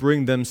God would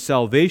bring them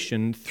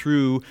salvation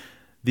through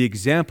the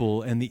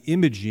example and the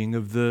imaging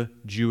of the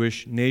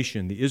Jewish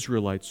nation, the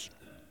Israelites.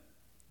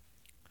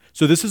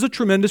 So this is a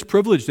tremendous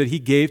privilege that he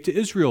gave to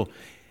Israel,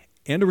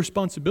 and a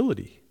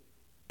responsibility.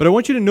 But I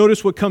want you to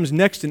notice what comes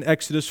next in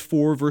Exodus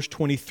 4, verse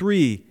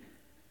 23.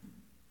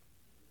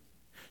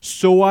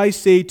 So I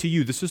say to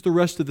you, this is the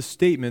rest of the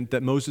statement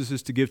that Moses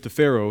is to give to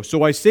Pharaoh.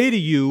 So I say to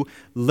you,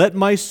 let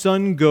my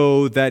son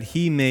go that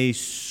he may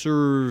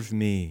serve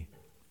me.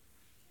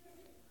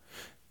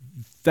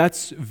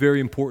 That's very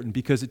important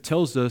because it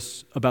tells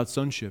us about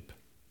sonship.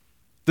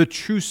 The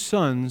true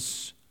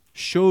sons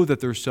show that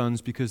they're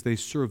sons because they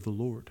serve the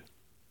Lord.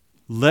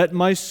 Let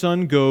my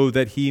son go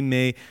that he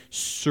may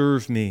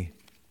serve me.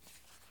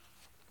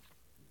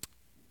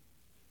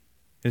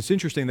 And it's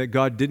interesting that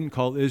God didn't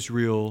call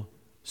Israel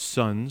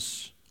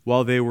sons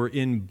while they were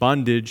in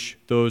bondage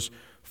those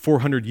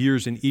 400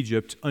 years in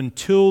Egypt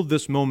until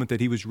this moment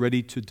that he was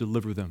ready to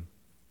deliver them.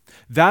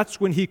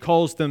 That's when he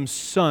calls them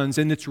sons,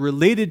 and it's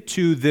related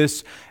to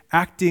this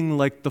acting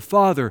like the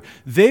Father.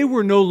 They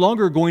were no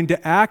longer going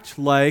to act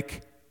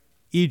like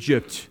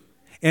Egypt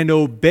and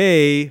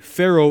obey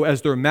Pharaoh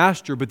as their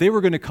master, but they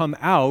were going to come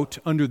out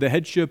under the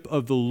headship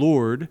of the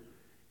Lord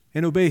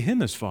and obey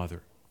him as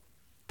Father.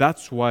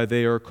 That's why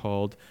they are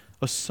called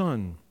a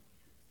son.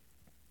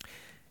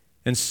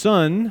 And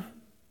son,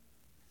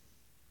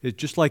 it,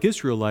 just like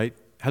Israelite,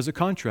 has a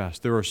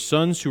contrast. There are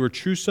sons who are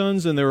true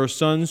sons, and there are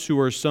sons who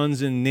are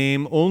sons in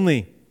name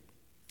only.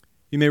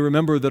 You may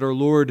remember that our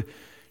Lord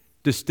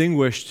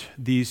distinguished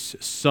these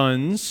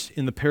sons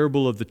in the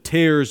parable of the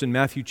tares in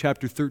Matthew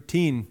chapter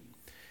 13.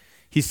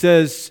 He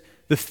says,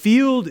 the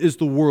field is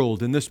the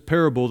world. In this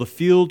parable, the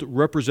field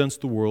represents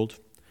the world.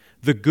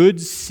 The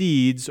good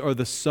seeds are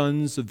the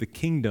sons of the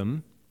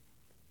kingdom,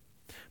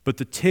 but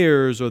the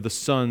tares are the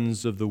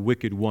sons of the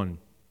wicked one.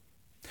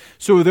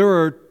 So there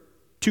are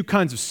two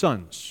kinds of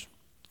sons.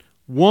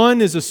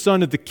 One is a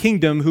son of the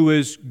kingdom who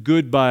is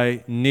good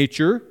by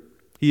nature.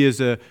 He is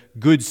a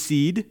good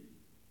seed. And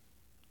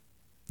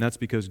that's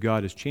because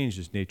God has changed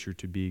his nature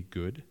to be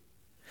good.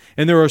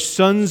 And there are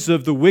sons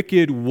of the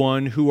wicked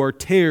one who are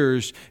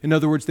tares. In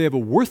other words, they have a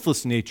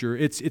worthless nature.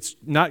 It's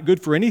not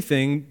good for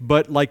anything,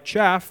 but like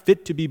chaff,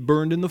 fit to be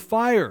burned in the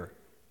fire.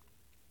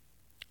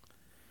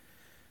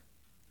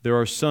 There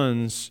are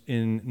sons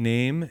in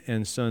name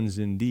and sons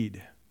in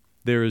deed.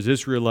 There is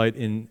Israelite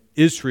in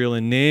Israel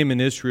in name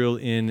and Israel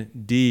in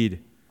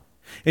deed.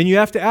 And you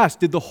have to ask,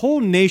 did the whole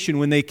nation,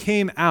 when they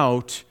came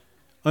out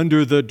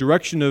under the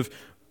direction of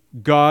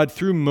God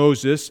through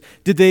Moses,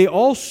 did they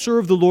all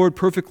serve the Lord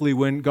perfectly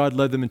when God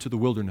led them into the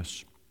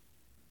wilderness?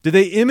 Did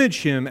they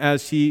image him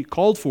as he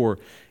called for?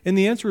 And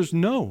the answer is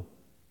no.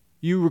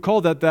 You recall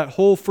that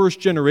whole first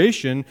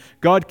generation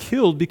God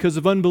killed because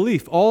of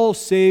unbelief, all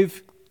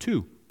save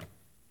two,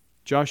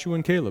 Joshua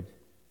and Caleb.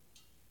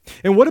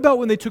 And what about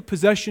when they took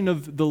possession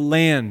of the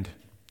land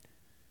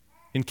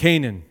in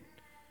Canaan?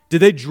 Did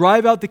they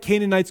drive out the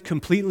Canaanites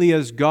completely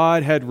as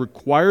God had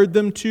required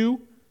them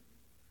to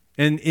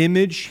and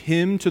image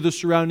him to the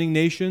surrounding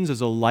nations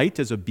as a light,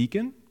 as a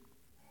beacon?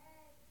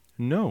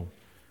 No.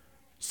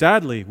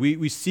 Sadly,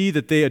 we see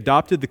that they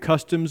adopted the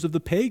customs of the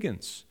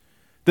pagans,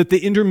 that they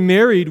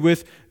intermarried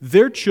with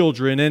their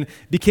children and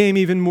became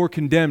even more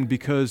condemned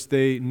because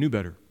they knew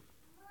better.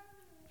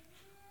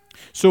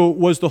 So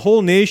was the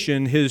whole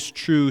nation his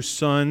true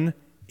son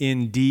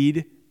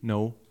indeed?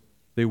 No.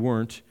 They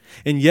weren't.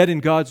 And yet in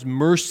God's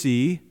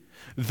mercy,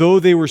 though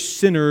they were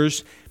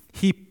sinners,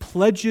 He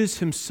pledges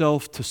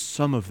Himself to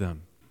some of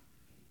them.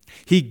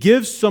 He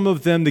gives some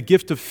of them the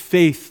gift of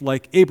faith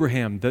like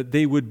Abraham, that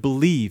they would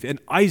believe, and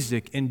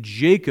Isaac and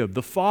Jacob,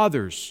 the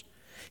fathers.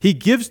 He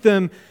gives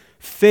them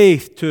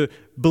faith to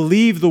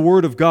believe the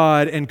word of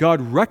God, and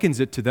God reckons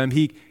it to them.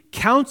 He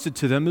counts it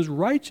to them as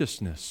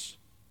righteousness.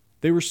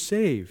 They were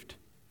saved.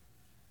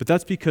 But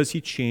that's because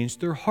He changed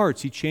their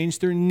hearts. He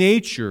changed their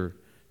nature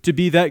to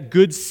be that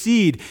good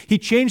seed. He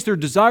changed their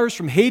desires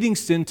from hating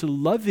sin to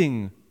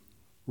loving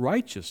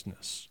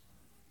righteousness.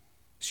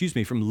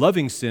 From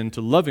loving sin to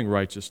loving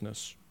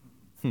righteousness.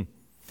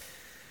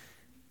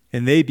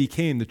 And they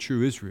became the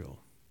true Israel.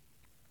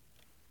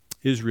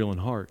 Israel in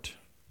heart.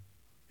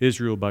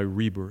 Israel by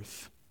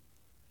rebirth.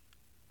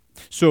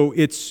 So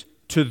it's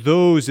to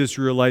those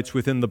Israelites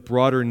within the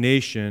broader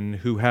nation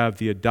who have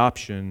the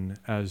adoption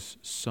as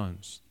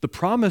sons. The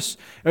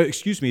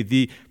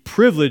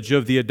privilege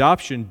of the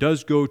adoption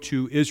does go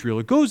to Israel.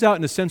 It goes out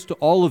in a sense to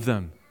all of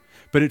them.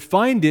 But it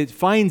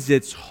finds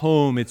its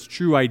home, its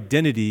true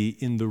identity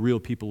in the real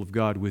people of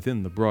God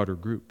within the broader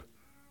group.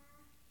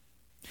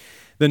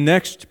 The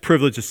next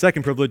privilege, the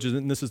second privilege,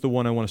 and this is the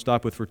one I want to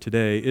stop with for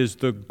today, is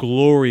the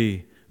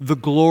glory. The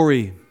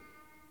glory.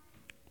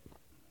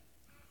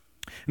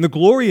 And the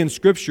glory in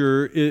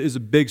Scripture is a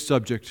big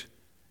subject.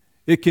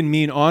 It can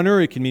mean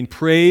honor, it can mean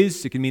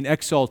praise, it can mean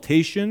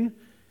exaltation,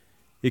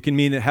 it can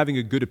mean having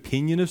a good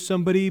opinion of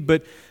somebody,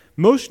 but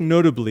most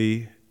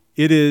notably,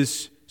 it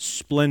is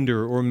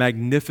splendor or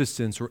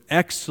magnificence or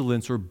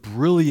excellence or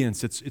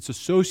brilliance. It's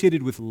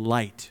associated with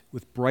light,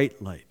 with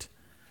bright light.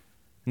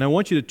 And I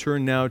want you to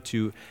turn now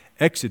to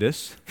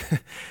Exodus,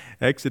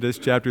 Exodus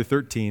chapter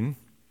 13.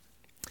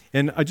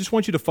 And I just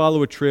want you to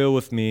follow a trail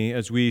with me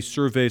as we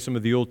survey some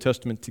of the Old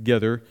Testament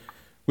together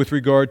with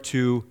regard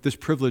to this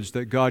privilege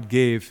that God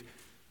gave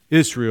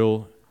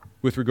Israel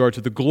with regard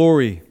to the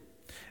glory.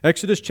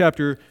 Exodus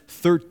chapter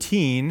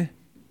 13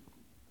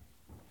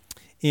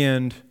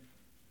 and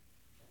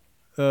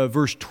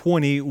verse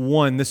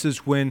 21. This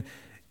is when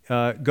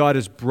God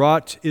has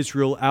brought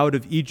Israel out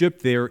of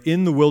Egypt. They are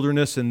in the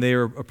wilderness and they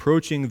are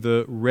approaching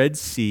the Red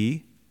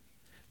Sea.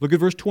 Look at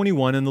verse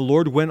 21. And the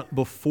Lord went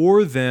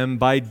before them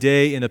by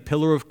day in a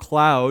pillar of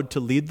cloud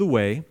to lead the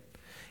way,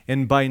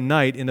 and by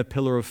night in a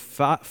pillar of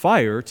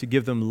fire to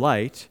give them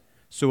light,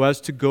 so as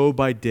to go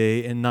by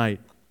day and night.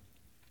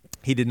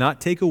 He did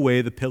not take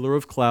away the pillar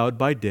of cloud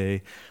by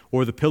day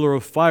or the pillar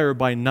of fire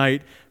by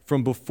night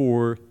from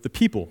before the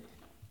people.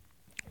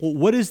 Well,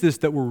 what is this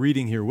that we're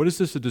reading here? What is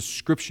this a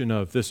description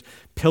of, this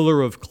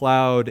pillar of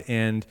cloud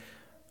and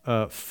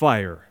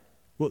fire?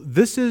 Well,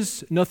 this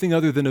is nothing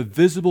other than a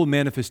visible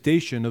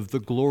manifestation of the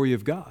glory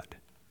of God,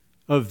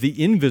 of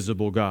the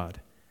invisible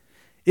God.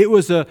 It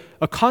was a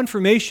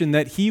confirmation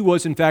that He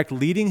was, in fact,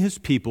 leading His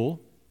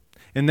people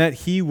and that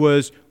He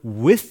was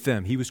with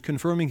them. He was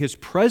confirming His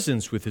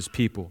presence with His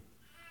people.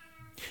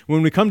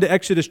 When we come to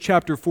Exodus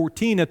chapter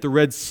 14 at the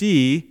Red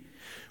Sea,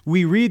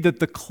 we read that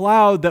the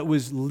cloud that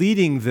was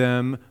leading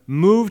them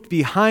moved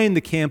behind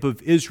the camp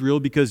of Israel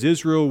because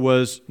Israel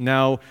was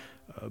now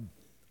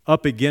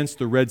up against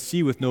the Red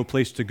Sea with no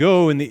place to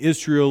go, and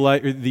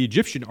the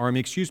Egyptian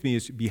army,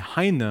 is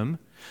behind them.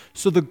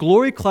 So the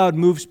glory cloud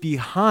moves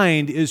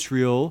behind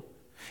Israel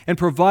and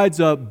provides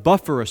a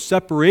buffer, a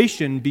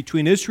separation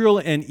between Israel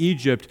and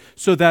Egypt,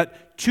 so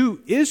that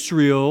to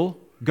Israel,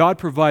 God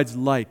provides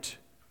light,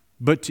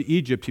 but to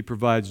Egypt, He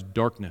provides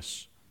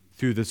darkness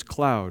through this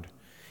cloud.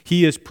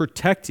 He is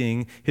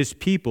protecting His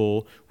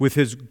people with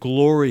His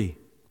glory.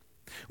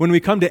 When we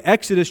come to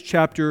Exodus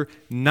chapter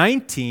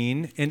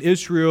 19 and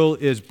Israel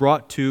is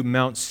brought to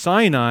Mount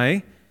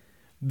Sinai,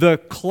 the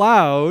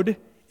cloud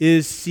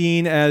is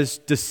seen as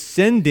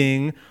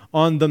descending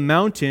on the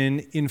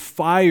mountain in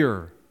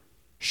fire,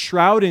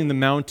 shrouding the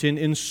mountain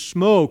in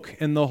smoke,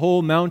 and the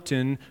whole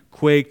mountain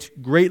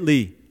quaked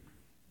greatly.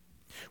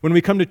 When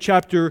we come to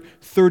chapter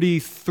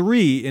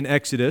 33 in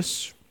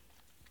Exodus,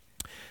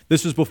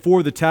 this is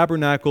before the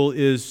tabernacle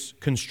is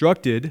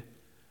constructed.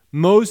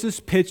 Moses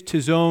pitched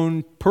his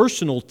own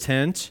personal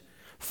tent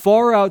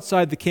far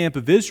outside the camp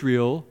of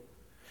Israel,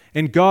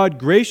 and God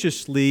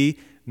graciously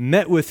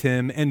met with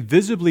him and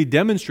visibly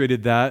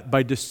demonstrated that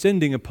by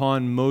descending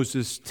upon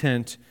Moses'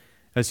 tent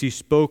as He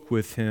spoke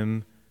with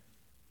him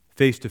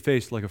face to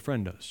face like a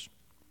friend does.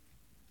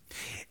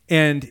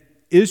 And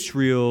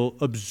Israel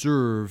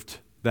observed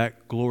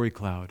that glory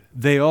cloud.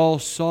 They all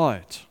saw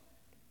it.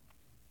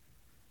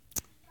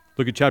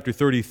 Look at chapter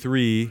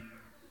 33,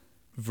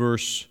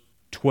 verse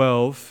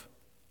 12.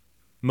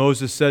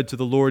 Moses said to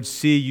the Lord,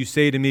 "See, you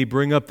say to me,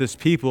 bring up this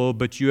people,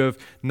 but you have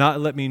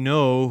not let me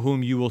know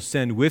whom you will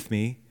send with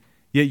me.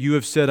 Yet you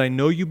have said, I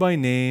know you by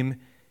name,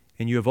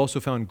 and you have also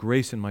found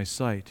grace in my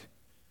sight.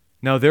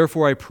 Now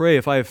therefore I pray,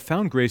 if I have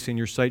found grace in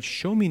your sight,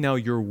 show me now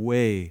your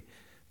way,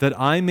 that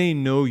I may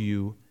know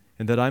you,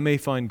 and that I may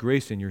find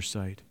grace in your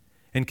sight.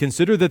 And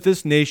consider that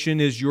this nation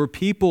is your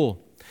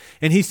people."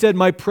 And he said,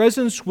 "My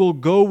presence will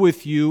go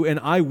with you, and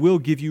I will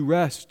give you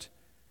rest."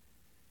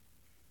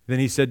 Then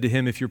he said to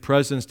him, "If your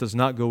presence does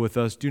not go with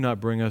us, do not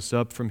bring us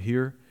up from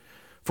here.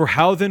 For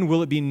how then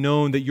will it be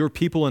known that your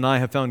people and I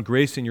have found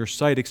grace in your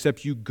sight,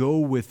 except you go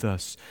with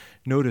us?"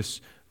 Notice,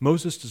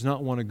 Moses does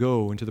not want to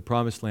go into the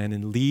promised land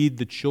and lead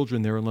the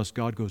children there unless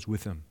God goes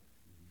with him.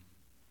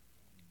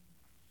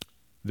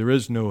 There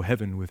is no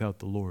heaven without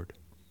the Lord.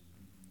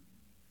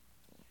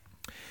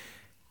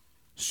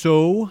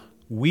 So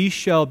we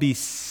shall be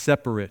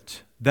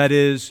separate. That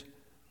is,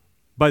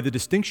 by the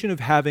distinction of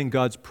having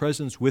God's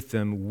presence with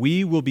them,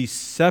 we will be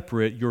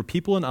separate, your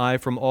people and I,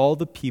 from all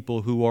the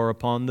people who are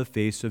upon the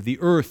face of the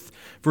earth.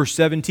 Verse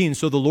 17,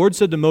 so the Lord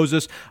said to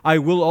Moses, "I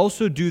will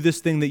also do this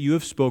thing that you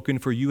have spoken,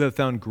 for you have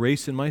found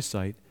grace in my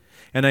sight,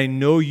 and I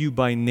know you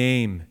by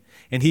name."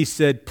 And he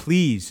said,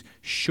 "Please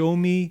show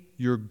me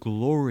your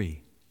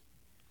glory."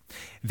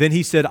 Then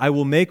he said, "I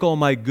will make all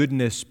my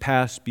goodness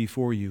pass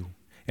before you,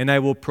 and I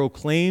will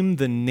proclaim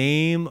the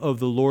name of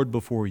the Lord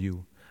before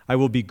you. I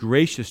will be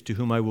gracious to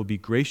whom I will be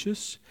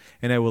gracious,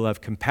 and I will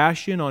have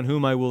compassion on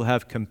whom I will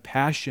have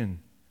compassion."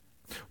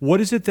 What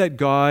is it that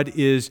God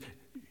is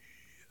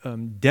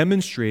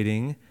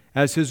demonstrating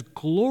as his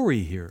glory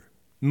here?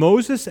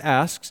 Moses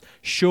asks,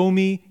 "Show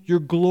me your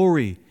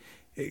glory."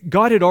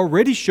 God had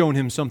already shown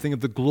him something of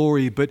the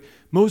glory, but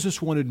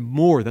Moses wanted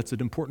more. That's an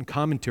important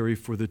commentary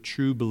for the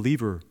true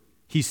believer.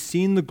 He's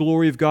seen the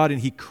glory of God and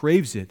he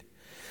craves it.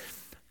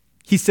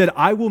 He said,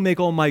 "I will make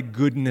all my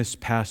goodness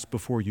pass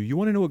before you." You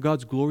want to know what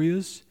God's glory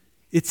is?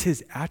 It's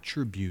his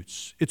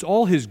attributes. It's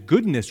all his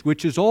goodness,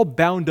 which is all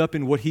bound up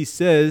in what he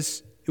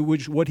says,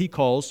 what he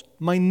calls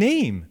my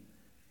name.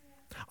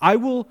 I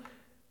will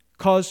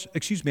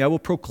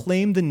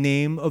proclaim the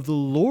name of the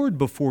Lord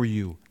before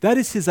you. That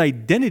is his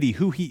identity,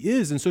 who he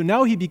is. And so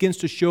now he begins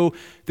to show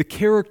the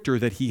character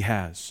that he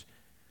has.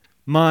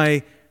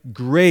 My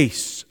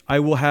grace, I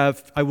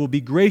will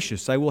be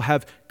gracious. I will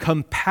have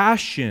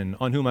compassion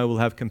on whom I will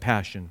have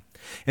compassion.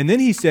 And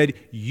then he said,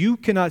 "You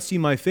cannot see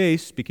my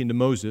face," speaking to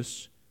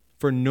Moses,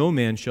 "for no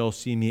man shall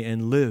see me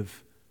and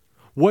live."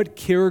 What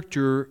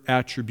character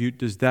attribute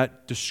does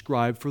that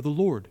describe for the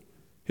Lord?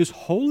 His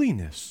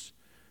holiness.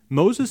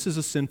 Moses is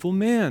a sinful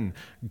man.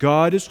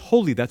 God is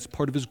holy. That's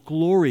part of his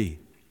glory.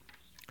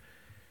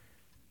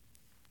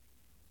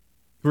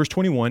 Verse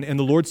 21, and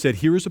the Lord said,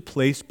 "Here is a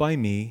place by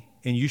me,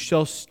 and you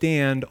shall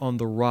stand on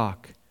the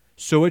rock.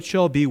 So it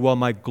shall be while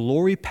my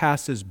glory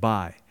passes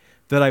by,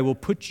 that I will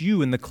put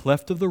you in the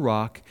cleft of the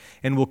rock,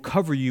 and will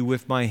cover you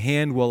with my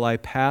hand while I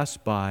pass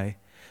by.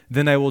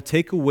 Then I will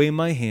take away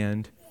my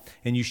hand,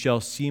 and you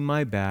shall see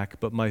my back,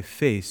 but my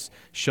face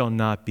shall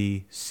not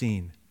be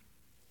seen."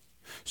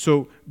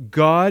 So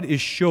God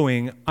is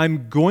showing,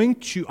 I'm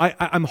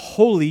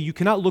holy. You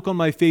cannot look on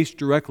my face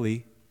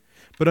directly,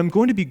 but I'm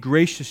going to be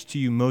gracious to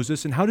you,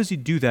 Moses. And how does he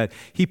do that?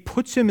 He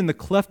puts him in the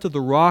cleft of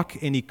the rock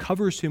and he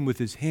covers him with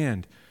his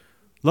hand.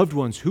 Loved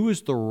ones, who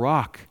is the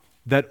rock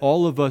that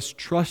all of us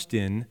trust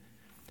in,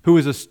 who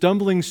is a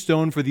stumbling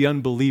stone for the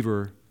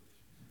unbeliever,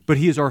 but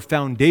he is our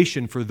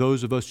foundation for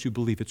those of us who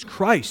believe? It's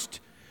Christ.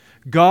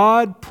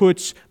 God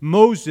puts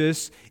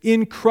Moses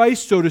in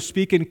Christ, so to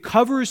speak, and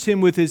covers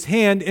him with his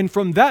hand, and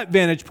from that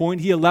vantage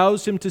point, he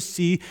allows him to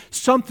see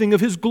something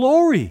of his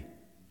glory.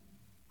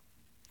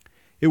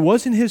 It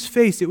wasn't his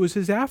face, it was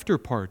his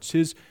afterparts,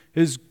 his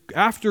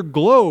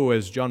afterglow,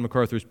 as John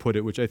MacArthur's put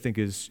it, which I think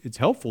it's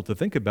helpful to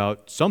think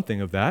about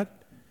something of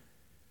that.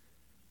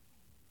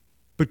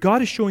 But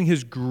God is showing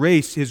his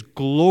grace, his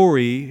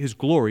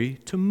glory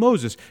to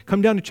Moses.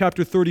 Come down to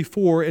chapter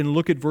 34 and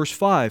look at verse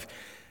 5.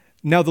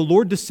 Now the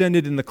Lord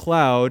descended in the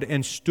cloud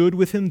and stood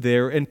with him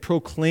there and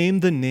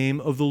proclaimed the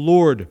name of the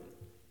Lord.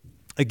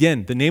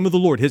 Again, the name of the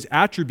Lord, his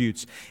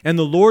attributes. And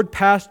the Lord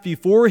passed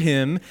before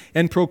him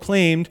and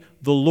proclaimed,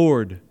 the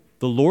Lord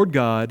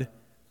God,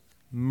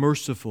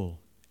 merciful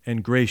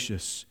and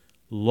gracious,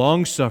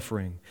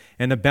 long-suffering,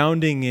 and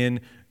abounding in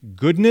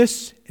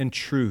goodness and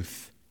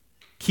truth,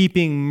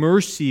 keeping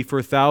mercy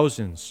for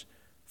thousands,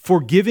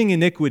 forgiving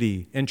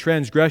iniquity and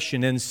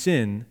transgression and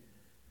sin,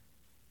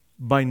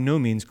 by no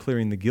means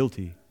clearing the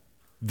guilty,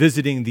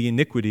 visiting the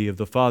iniquity of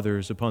the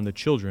fathers upon the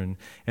children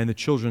and the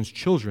children's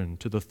children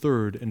to the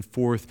third and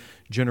fourth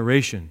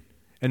generation.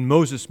 And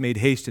Moses made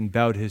haste and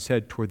bowed his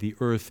head toward the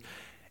earth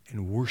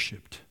and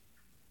worshiped.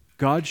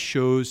 God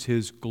shows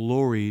his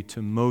glory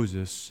to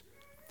Moses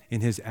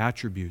in his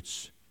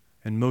attributes,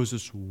 and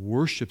Moses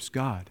worships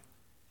God.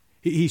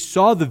 He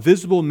saw the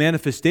visible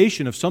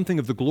manifestation of something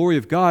of the glory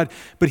of God,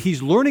 but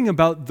he's learning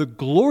about the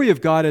glory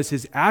of God as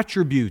his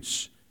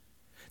attributes.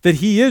 That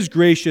he is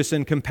gracious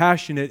and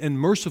compassionate and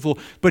merciful,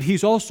 but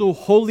he's also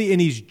holy and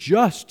he's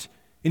just,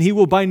 and he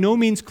will by no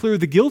means clear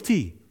the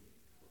guilty.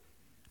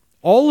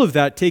 All of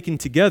that taken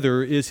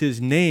together is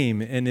his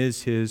name and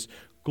is his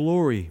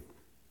glory.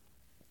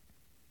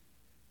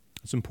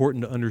 It's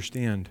important to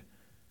understand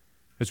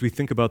as we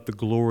think about the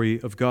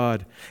glory of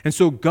God. And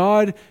so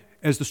God,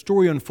 as the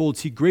story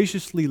unfolds, he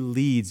graciously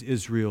leads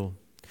Israel.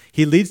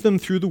 He leads them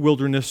through the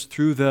wilderness,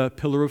 through the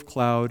pillar of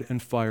cloud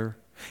and fire.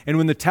 And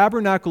when the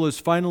tabernacle is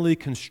finally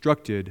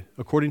constructed,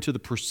 according to the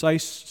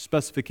precise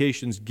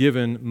specifications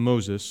given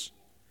Moses,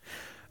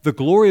 the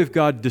glory of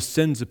God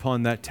descends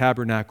upon that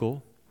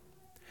tabernacle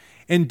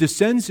and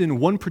descends in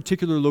one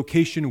particular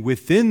location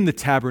within the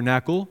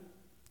tabernacle,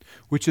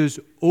 which is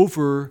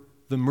over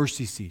the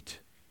mercy seat.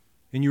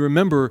 And you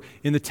remember,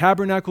 in the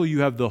tabernacle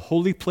you have the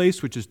holy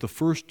place, which is the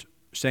first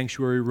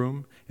sanctuary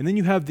room, and then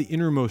you have the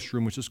innermost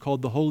room, which is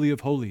called the Holy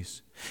of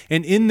Holies.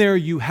 And in there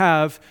you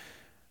have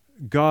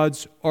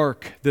God's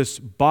ark, this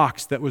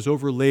box that was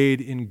overlaid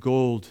in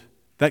gold,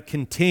 that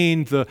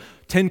contained the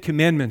 10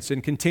 Commandments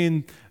and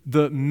contained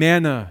the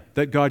manna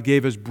that God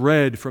gave as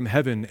bread from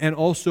heaven, and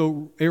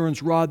also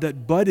Aaron's rod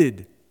that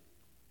budded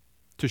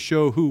to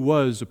show who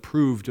was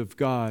approved of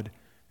God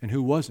and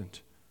who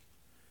wasn't.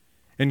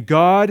 And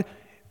God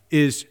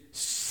is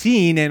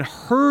seen and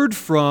heard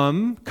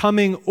from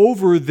coming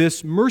over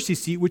this mercy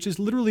seat, which is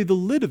literally the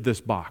lid of this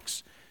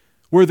box,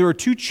 where there are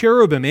two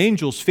cherubim,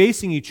 angels,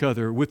 facing each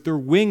other with their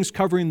wings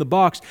covering the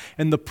box,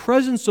 and the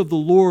presence of the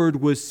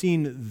Lord was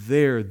seen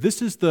there. This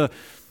is the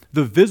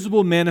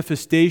visible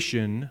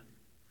manifestation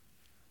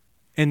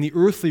and the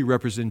earthly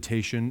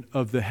representation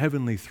of the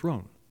heavenly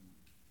throne.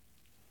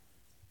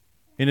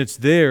 And it's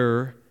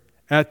there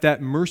at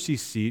that mercy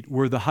seat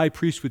where the high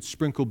priest would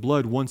sprinkle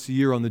blood once a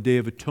year on the Day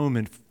of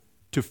Atonement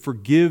to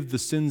forgive the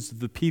sins of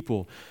the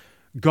people.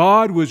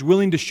 God was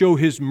willing to show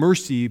his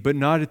mercy, but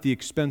not at the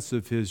expense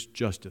of his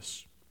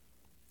justice.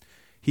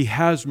 He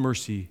has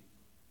mercy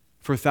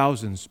for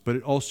thousands, but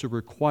it also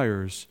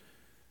requires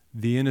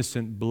the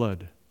innocent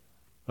blood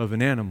of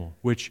an animal,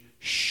 which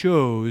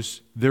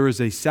shows there is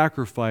a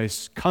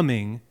sacrifice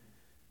coming,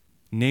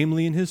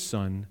 namely in his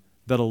Son,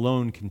 that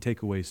alone can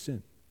take away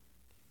sin.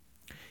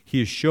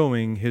 He is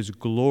showing his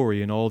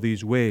glory in all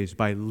these ways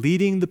by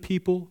leading the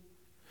people,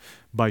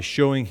 by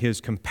showing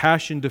his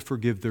compassion to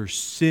forgive their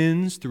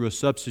sins through a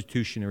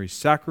substitutionary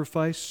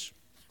sacrifice.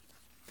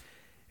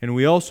 And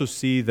we also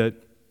see that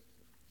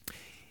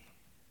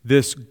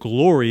this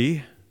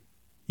glory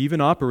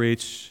even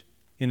operates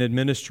in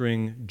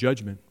administering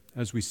judgment,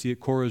 as we see at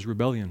Korah's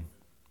rebellion.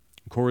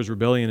 Korah's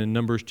rebellion in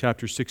Numbers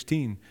chapter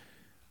 16.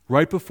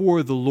 Right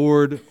before the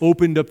Lord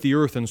opened up the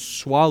earth and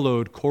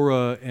swallowed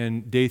Korah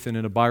and Dathan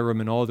and Abiram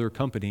and all their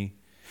company,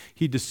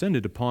 he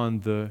descended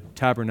upon the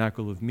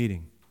tabernacle of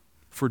meeting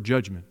for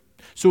judgment.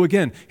 So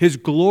again, his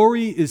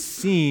glory is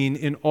seen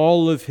in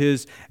all of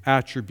his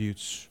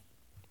attributes.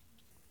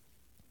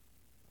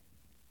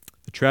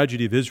 The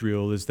tragedy of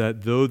Israel is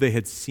that though they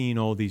had seen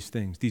all these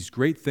things, these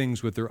great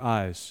things with their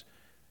eyes,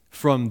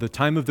 from the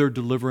time of their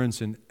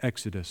deliverance in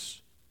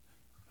Exodus,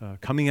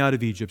 coming out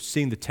of Egypt,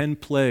 seeing the 10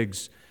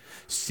 plagues,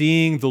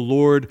 seeing the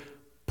Lord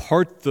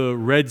part the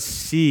Red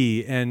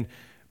Sea and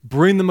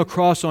bring them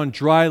across on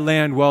dry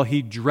land while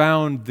he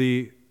drowned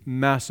the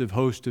massive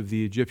host of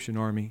the Egyptian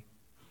army.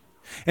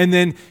 And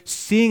then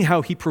seeing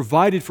how he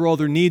provided for all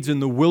their needs in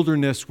the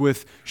wilderness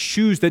with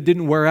shoes that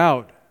didn't wear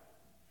out,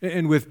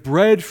 and with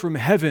bread from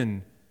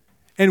heaven,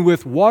 and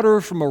with water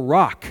from a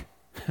rock.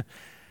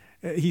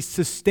 He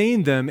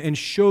sustained them and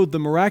showed the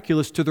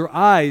miraculous to their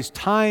eyes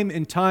time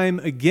and time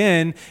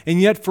again,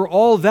 and yet for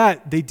all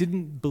that, they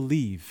didn't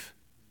believe.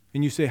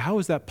 And you say, how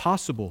is that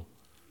possible?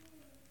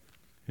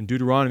 And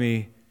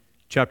Deuteronomy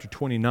chapter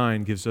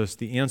 29 gives us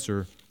the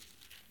answer.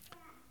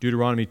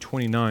 Deuteronomy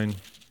 29,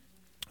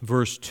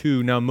 verse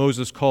 2, Now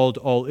Moses called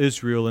all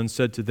Israel and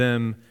said to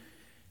them,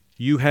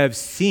 You have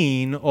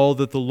seen all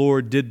that the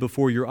Lord did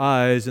before your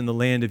eyes in the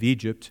land of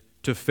Egypt,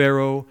 to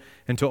Pharaoh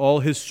and to all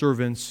his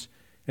servants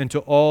and to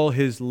all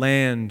his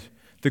land,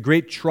 the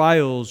great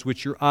trials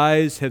which your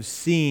eyes have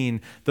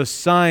seen, the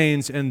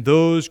signs and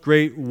those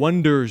great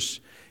wonders.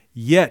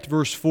 Yet,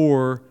 verse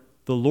 4,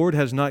 the Lord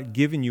has not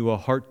given you a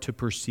heart to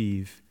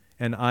perceive,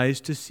 and eyes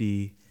to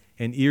see,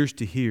 and ears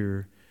to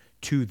hear,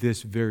 to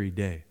this very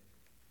day.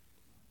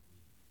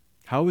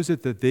 How is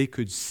it that they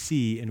could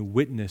see and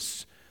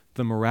witness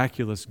the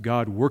miraculous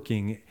God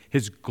working,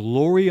 his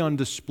glory on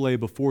display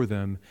before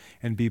them,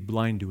 and be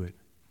blind to it?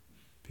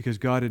 Because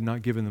God had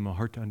not given them a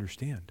heart to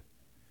understand.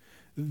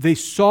 They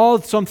saw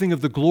something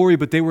of the glory,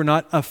 but they were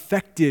not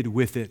affected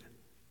with it.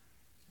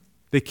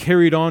 They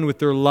carried on with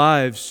their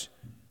lives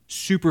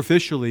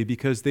superficially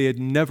because they had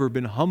never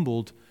been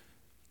humbled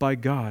by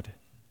God.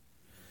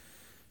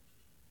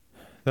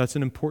 That's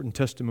an important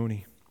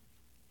testimony.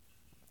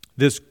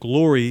 This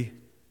glory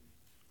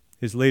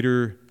is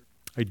later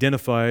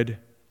identified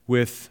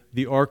with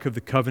the Ark of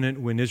the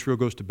Covenant when Israel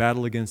goes to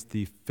battle against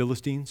the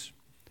Philistines.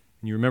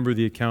 And you remember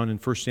the account in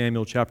 1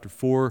 Samuel chapter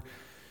 4.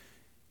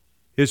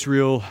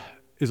 Israel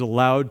is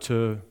allowed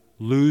to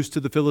lose to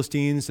the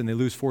Philistines, and they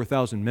lose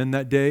 4,000 men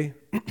that day.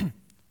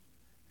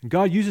 And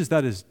God uses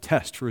that as a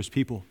test for his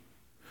people.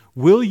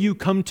 Will you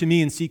come to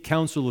me and seek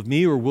counsel of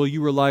me, or will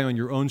you rely on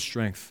your own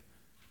strength?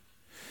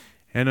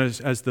 And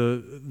as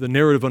the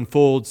narrative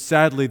unfolds,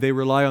 sadly, they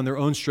rely on their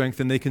own strength,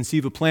 and they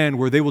conceive a plan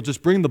where they will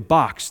just bring the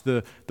box,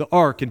 the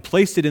ark, and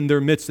place it in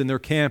their midst in their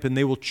camp, and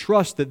they will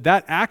trust that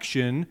that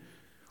action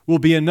will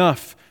be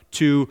enough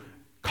to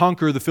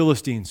conquer the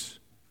Philistines.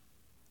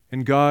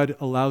 And God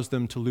allows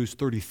them to lose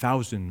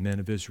 30,000 men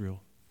of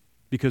Israel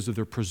because of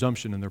their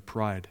presumption and their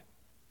pride.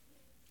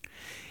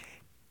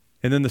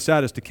 And then the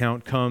saddest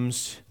account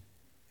comes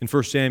in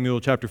 1 Samuel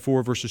chapter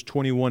 4, verses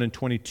 21 and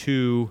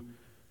 22,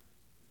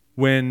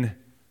 when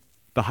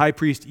the high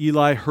priest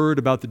Eli heard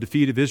about the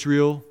defeat of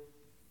Israel,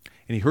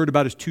 and he heard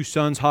about his two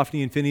sons,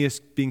 Hophni and Phinehas,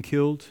 being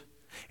killed,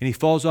 and he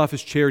falls off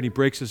his chair and he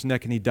breaks his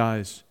neck and he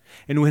dies.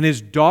 And when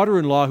his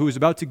daughter-in-law, who is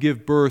about to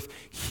give birth,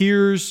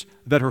 hears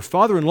that her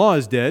father-in-law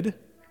is dead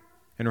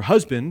and her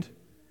husband,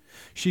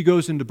 she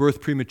goes into birth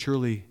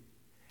prematurely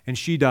and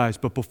she dies.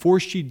 But before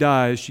she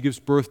dies, she gives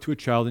birth to a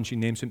child and she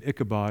names him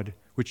Ichabod,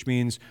 which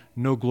means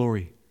no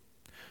glory,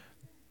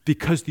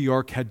 because the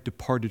ark had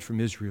departed from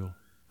Israel.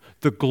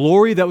 The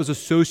glory that was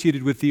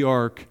associated with the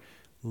ark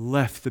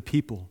left the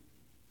people.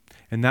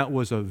 And that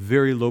was a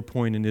very low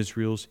point in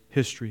Israel's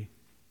history.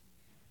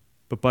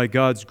 But by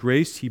God's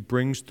grace, he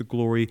brings the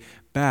glory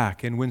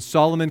back. And when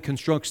Solomon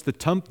constructs the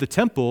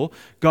temple,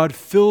 God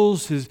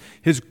fills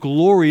his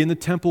glory in the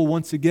temple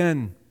once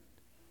again.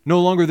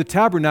 No longer the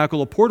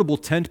tabernacle, a portable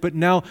tent, but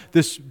now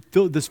this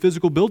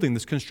physical building,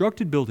 this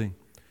constructed building.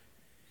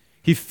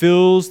 He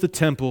fills the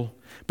temple.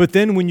 But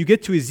then when you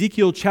get to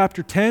Ezekiel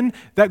chapter 10,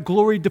 that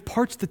glory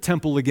departs the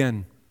temple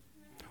again.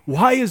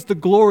 Why is the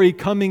glory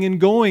coming and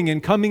going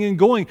and coming and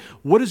going?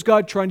 What is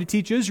God trying to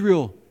teach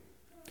Israel?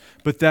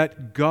 But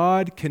that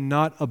God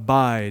cannot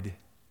abide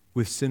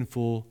with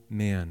sinful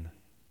man.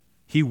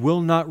 He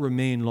will not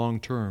remain long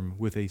term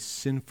with a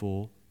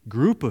sinful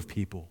group of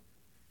people.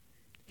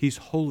 He's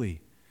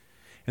holy,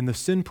 and the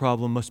sin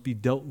problem must be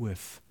dealt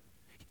with.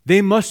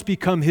 They must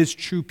become his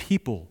true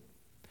people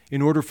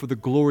in order for the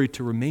glory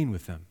to remain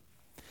with them.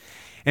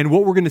 And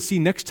what we're going to see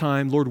next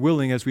time, Lord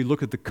willing, as we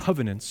look at the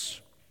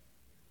covenants,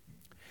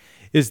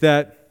 is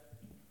that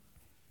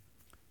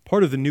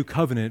part of the new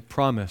covenant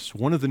promise,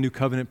 one of the new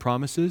covenant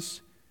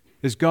promises,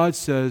 is God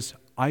says,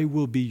 I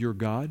will be your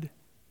God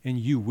and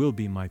you will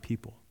be my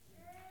people.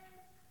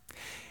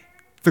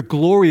 The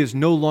glory is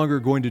no longer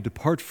going to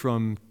depart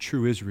from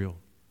true Israel.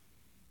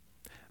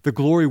 The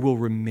glory will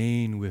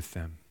remain with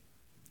them.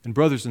 And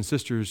brothers and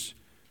sisters,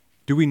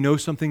 do we know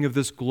something of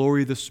this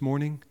glory this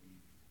morning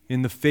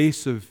in the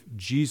face of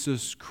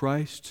Jesus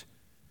Christ,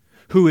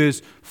 who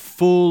is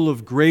full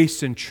of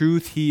grace and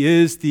truth? He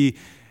is the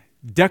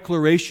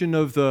declaration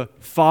of the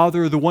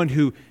Father, the one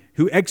who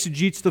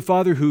exegetes the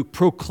Father, who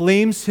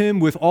proclaims him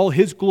with all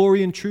his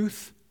glory and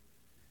truth.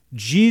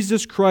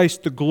 Jesus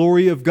Christ, the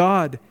glory of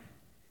God.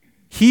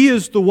 He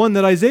is the one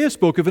that Isaiah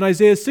spoke of in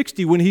Isaiah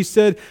 60 when he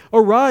said,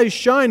 "Arise,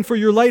 shine, for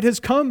your light has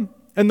come,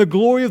 and the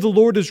glory of the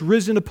Lord is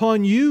risen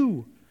upon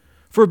you.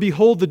 For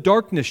behold, the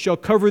darkness shall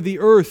cover the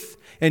earth,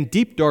 and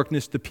deep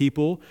darkness the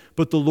people,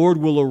 but the Lord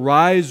will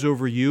arise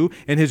over you,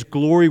 and his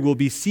glory will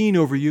be seen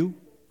over you.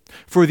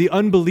 For the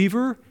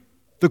unbeliever,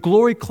 the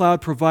glory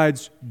cloud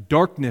provides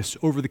darkness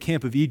over the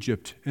camp of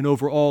Egypt and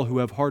over all who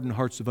have hardened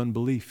hearts of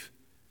unbelief.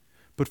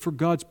 But for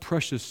God's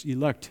precious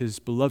elect, his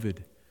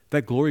beloved,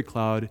 that glory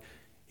cloud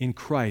in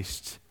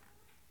Christ,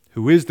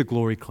 who is the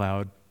glory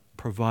cloud,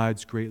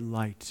 provides great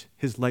light.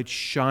 His light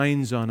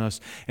shines on us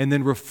and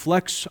then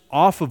reflects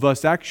off of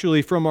us,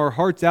 actually from our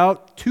hearts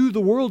out to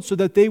the world, so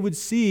that they would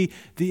see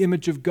the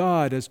image of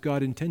God as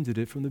God intended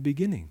it from the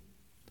beginning.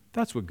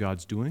 That's what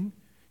God's doing.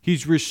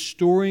 He's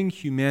restoring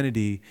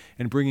humanity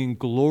and bringing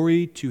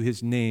glory to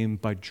his name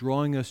by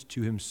drawing us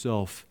to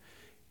himself,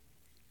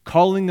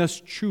 calling us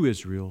true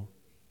Israel,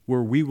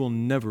 where we will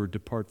never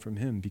depart from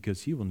him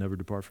because he will never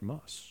depart from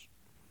us.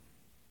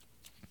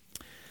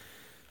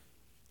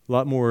 A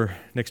lot more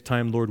next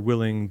time, Lord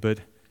willing, but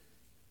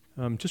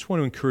just want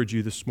to encourage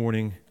you this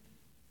morning.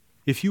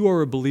 If you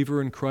are a believer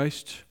in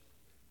Christ,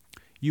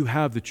 you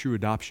have the true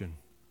adoption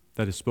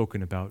that is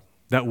spoken about,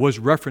 that was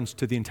referenced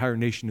to the entire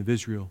nation of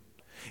Israel.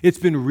 It's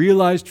been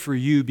realized for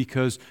you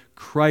because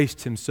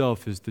Christ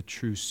himself is the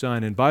true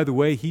Son. And by the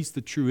way, he's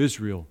the true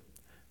Israel.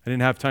 I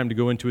didn't have time to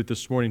go into it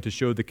this morning to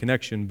show the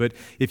connection, but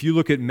if you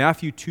look at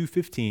Matthew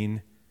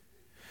 2:15,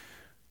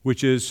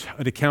 which is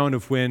an account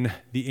of when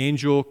the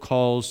angel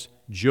calls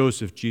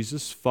Joseph,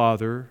 Jesus'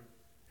 father,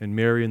 and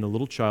Mary and the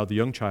little child, the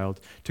young child,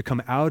 to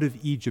come out of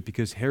Egypt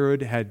because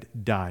Herod had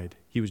died.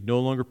 He was no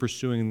longer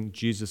pursuing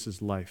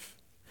Jesus' life.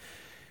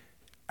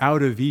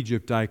 Out of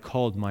Egypt I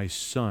called my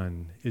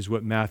son, is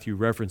what Matthew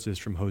references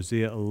from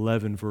Hosea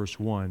 11, verse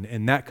 1.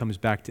 And that comes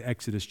back to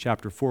Exodus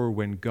chapter 4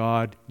 when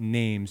God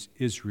names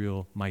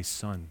Israel my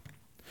son.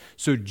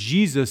 So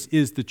Jesus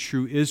is the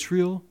true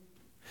Israel.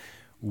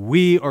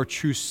 We are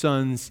true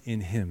sons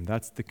in him.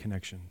 That's the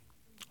connection.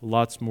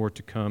 Lots more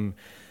to come.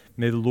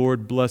 May the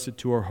Lord bless it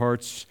to our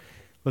hearts.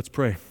 Let's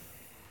pray.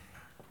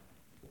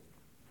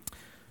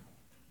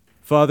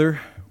 Father,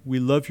 we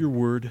love your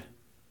word.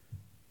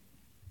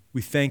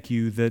 We thank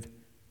you that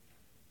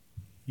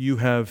you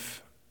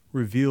have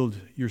revealed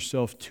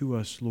yourself to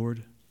us,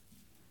 Lord,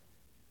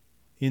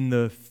 in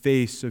the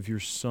face of your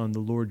Son, the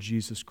Lord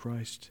Jesus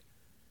Christ.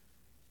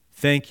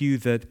 Thank you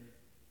that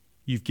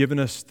you've given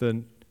us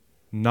the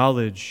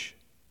knowledge,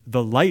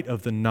 the light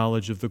of the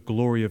knowledge of the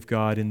glory of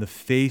God in the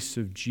face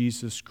of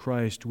Jesus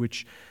Christ,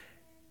 which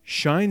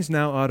shines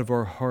now out of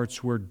our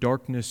hearts where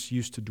darkness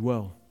used to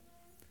dwell.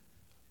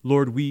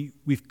 Lord,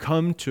 we've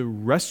come to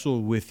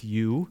wrestle with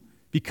you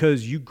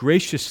because you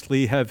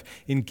graciously have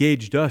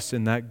engaged us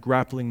in that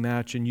grappling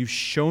match, and you've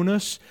shown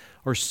us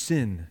our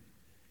sin.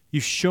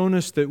 You've shown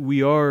us that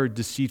we are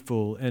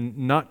deceitful and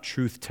not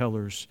truth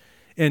tellers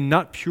and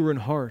not pure in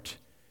heart.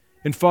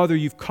 And Father,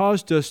 you've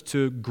caused us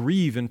to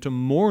grieve and to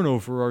mourn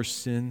over our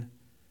sin.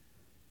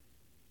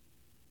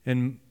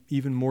 And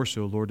even more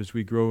so, Lord, as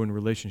we grow in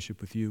relationship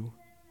with you.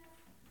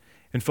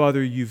 And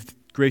Father, you've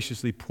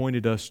graciously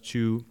pointed us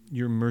to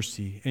your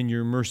mercy and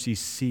your mercy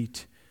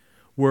seat,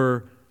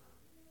 where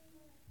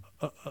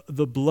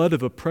the blood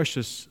of a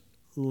precious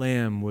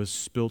lamb was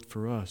spilt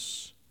for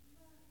us.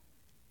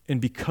 And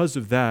because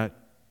of that,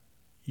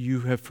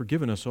 you have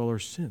forgiven us all our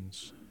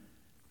sins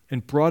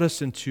and brought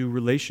us into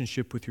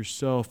relationship with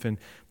yourself and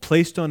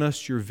placed on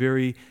us your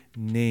very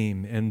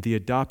name and the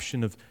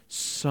adoption of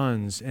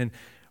sons, and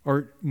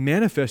are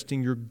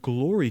manifesting your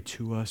glory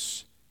to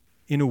us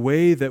in a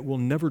way that will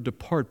never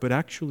depart, but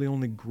actually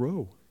only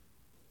grow.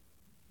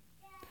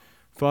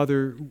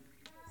 Father,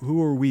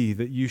 who are we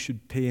that you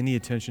should pay any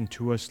attention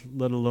to us,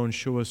 let alone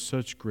show us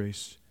such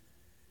grace?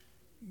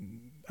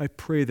 I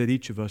pray that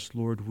each of us,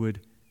 Lord,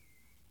 would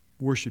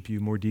worship you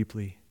more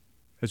deeply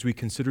as we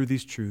consider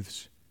these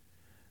truths,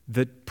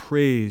 that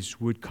praise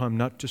would come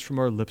not just from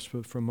our lips,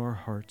 but from our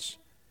hearts,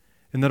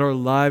 and that our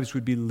lives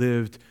would be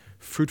lived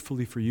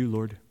fruitfully for you,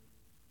 Lord.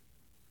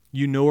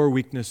 You know our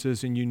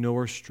weaknesses and you know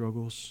our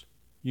struggles.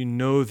 You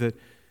know that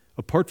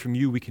apart from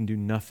you, we can do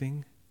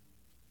nothing.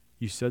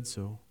 You said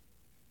so.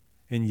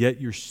 And yet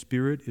your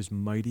Spirit is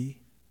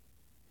mighty.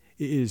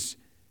 It is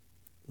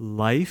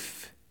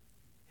life,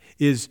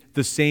 is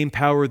the same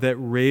power that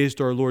raised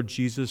our Lord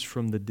Jesus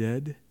from the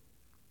dead.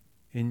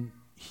 And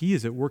he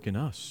is at work in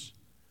us.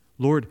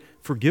 Lord,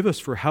 forgive us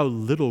for how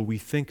little we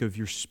think of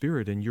your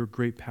Spirit and your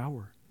great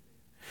power,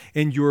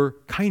 and your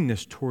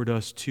kindness toward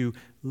us to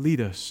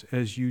lead us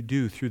as you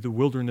do through the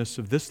wilderness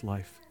of this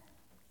life.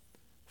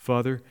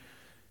 Father,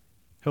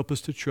 help us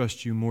to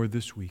trust you more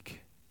this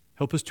week.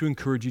 Help us to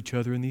encourage each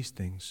other in these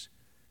things.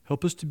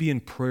 Help us to be in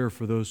prayer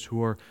for those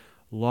who are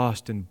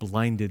lost and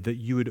blinded, that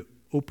you would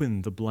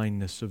open the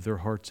blindness of their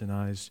hearts and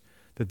eyes,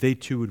 that they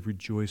too would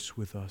rejoice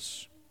with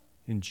us.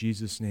 In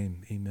Jesus'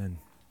 name, amen.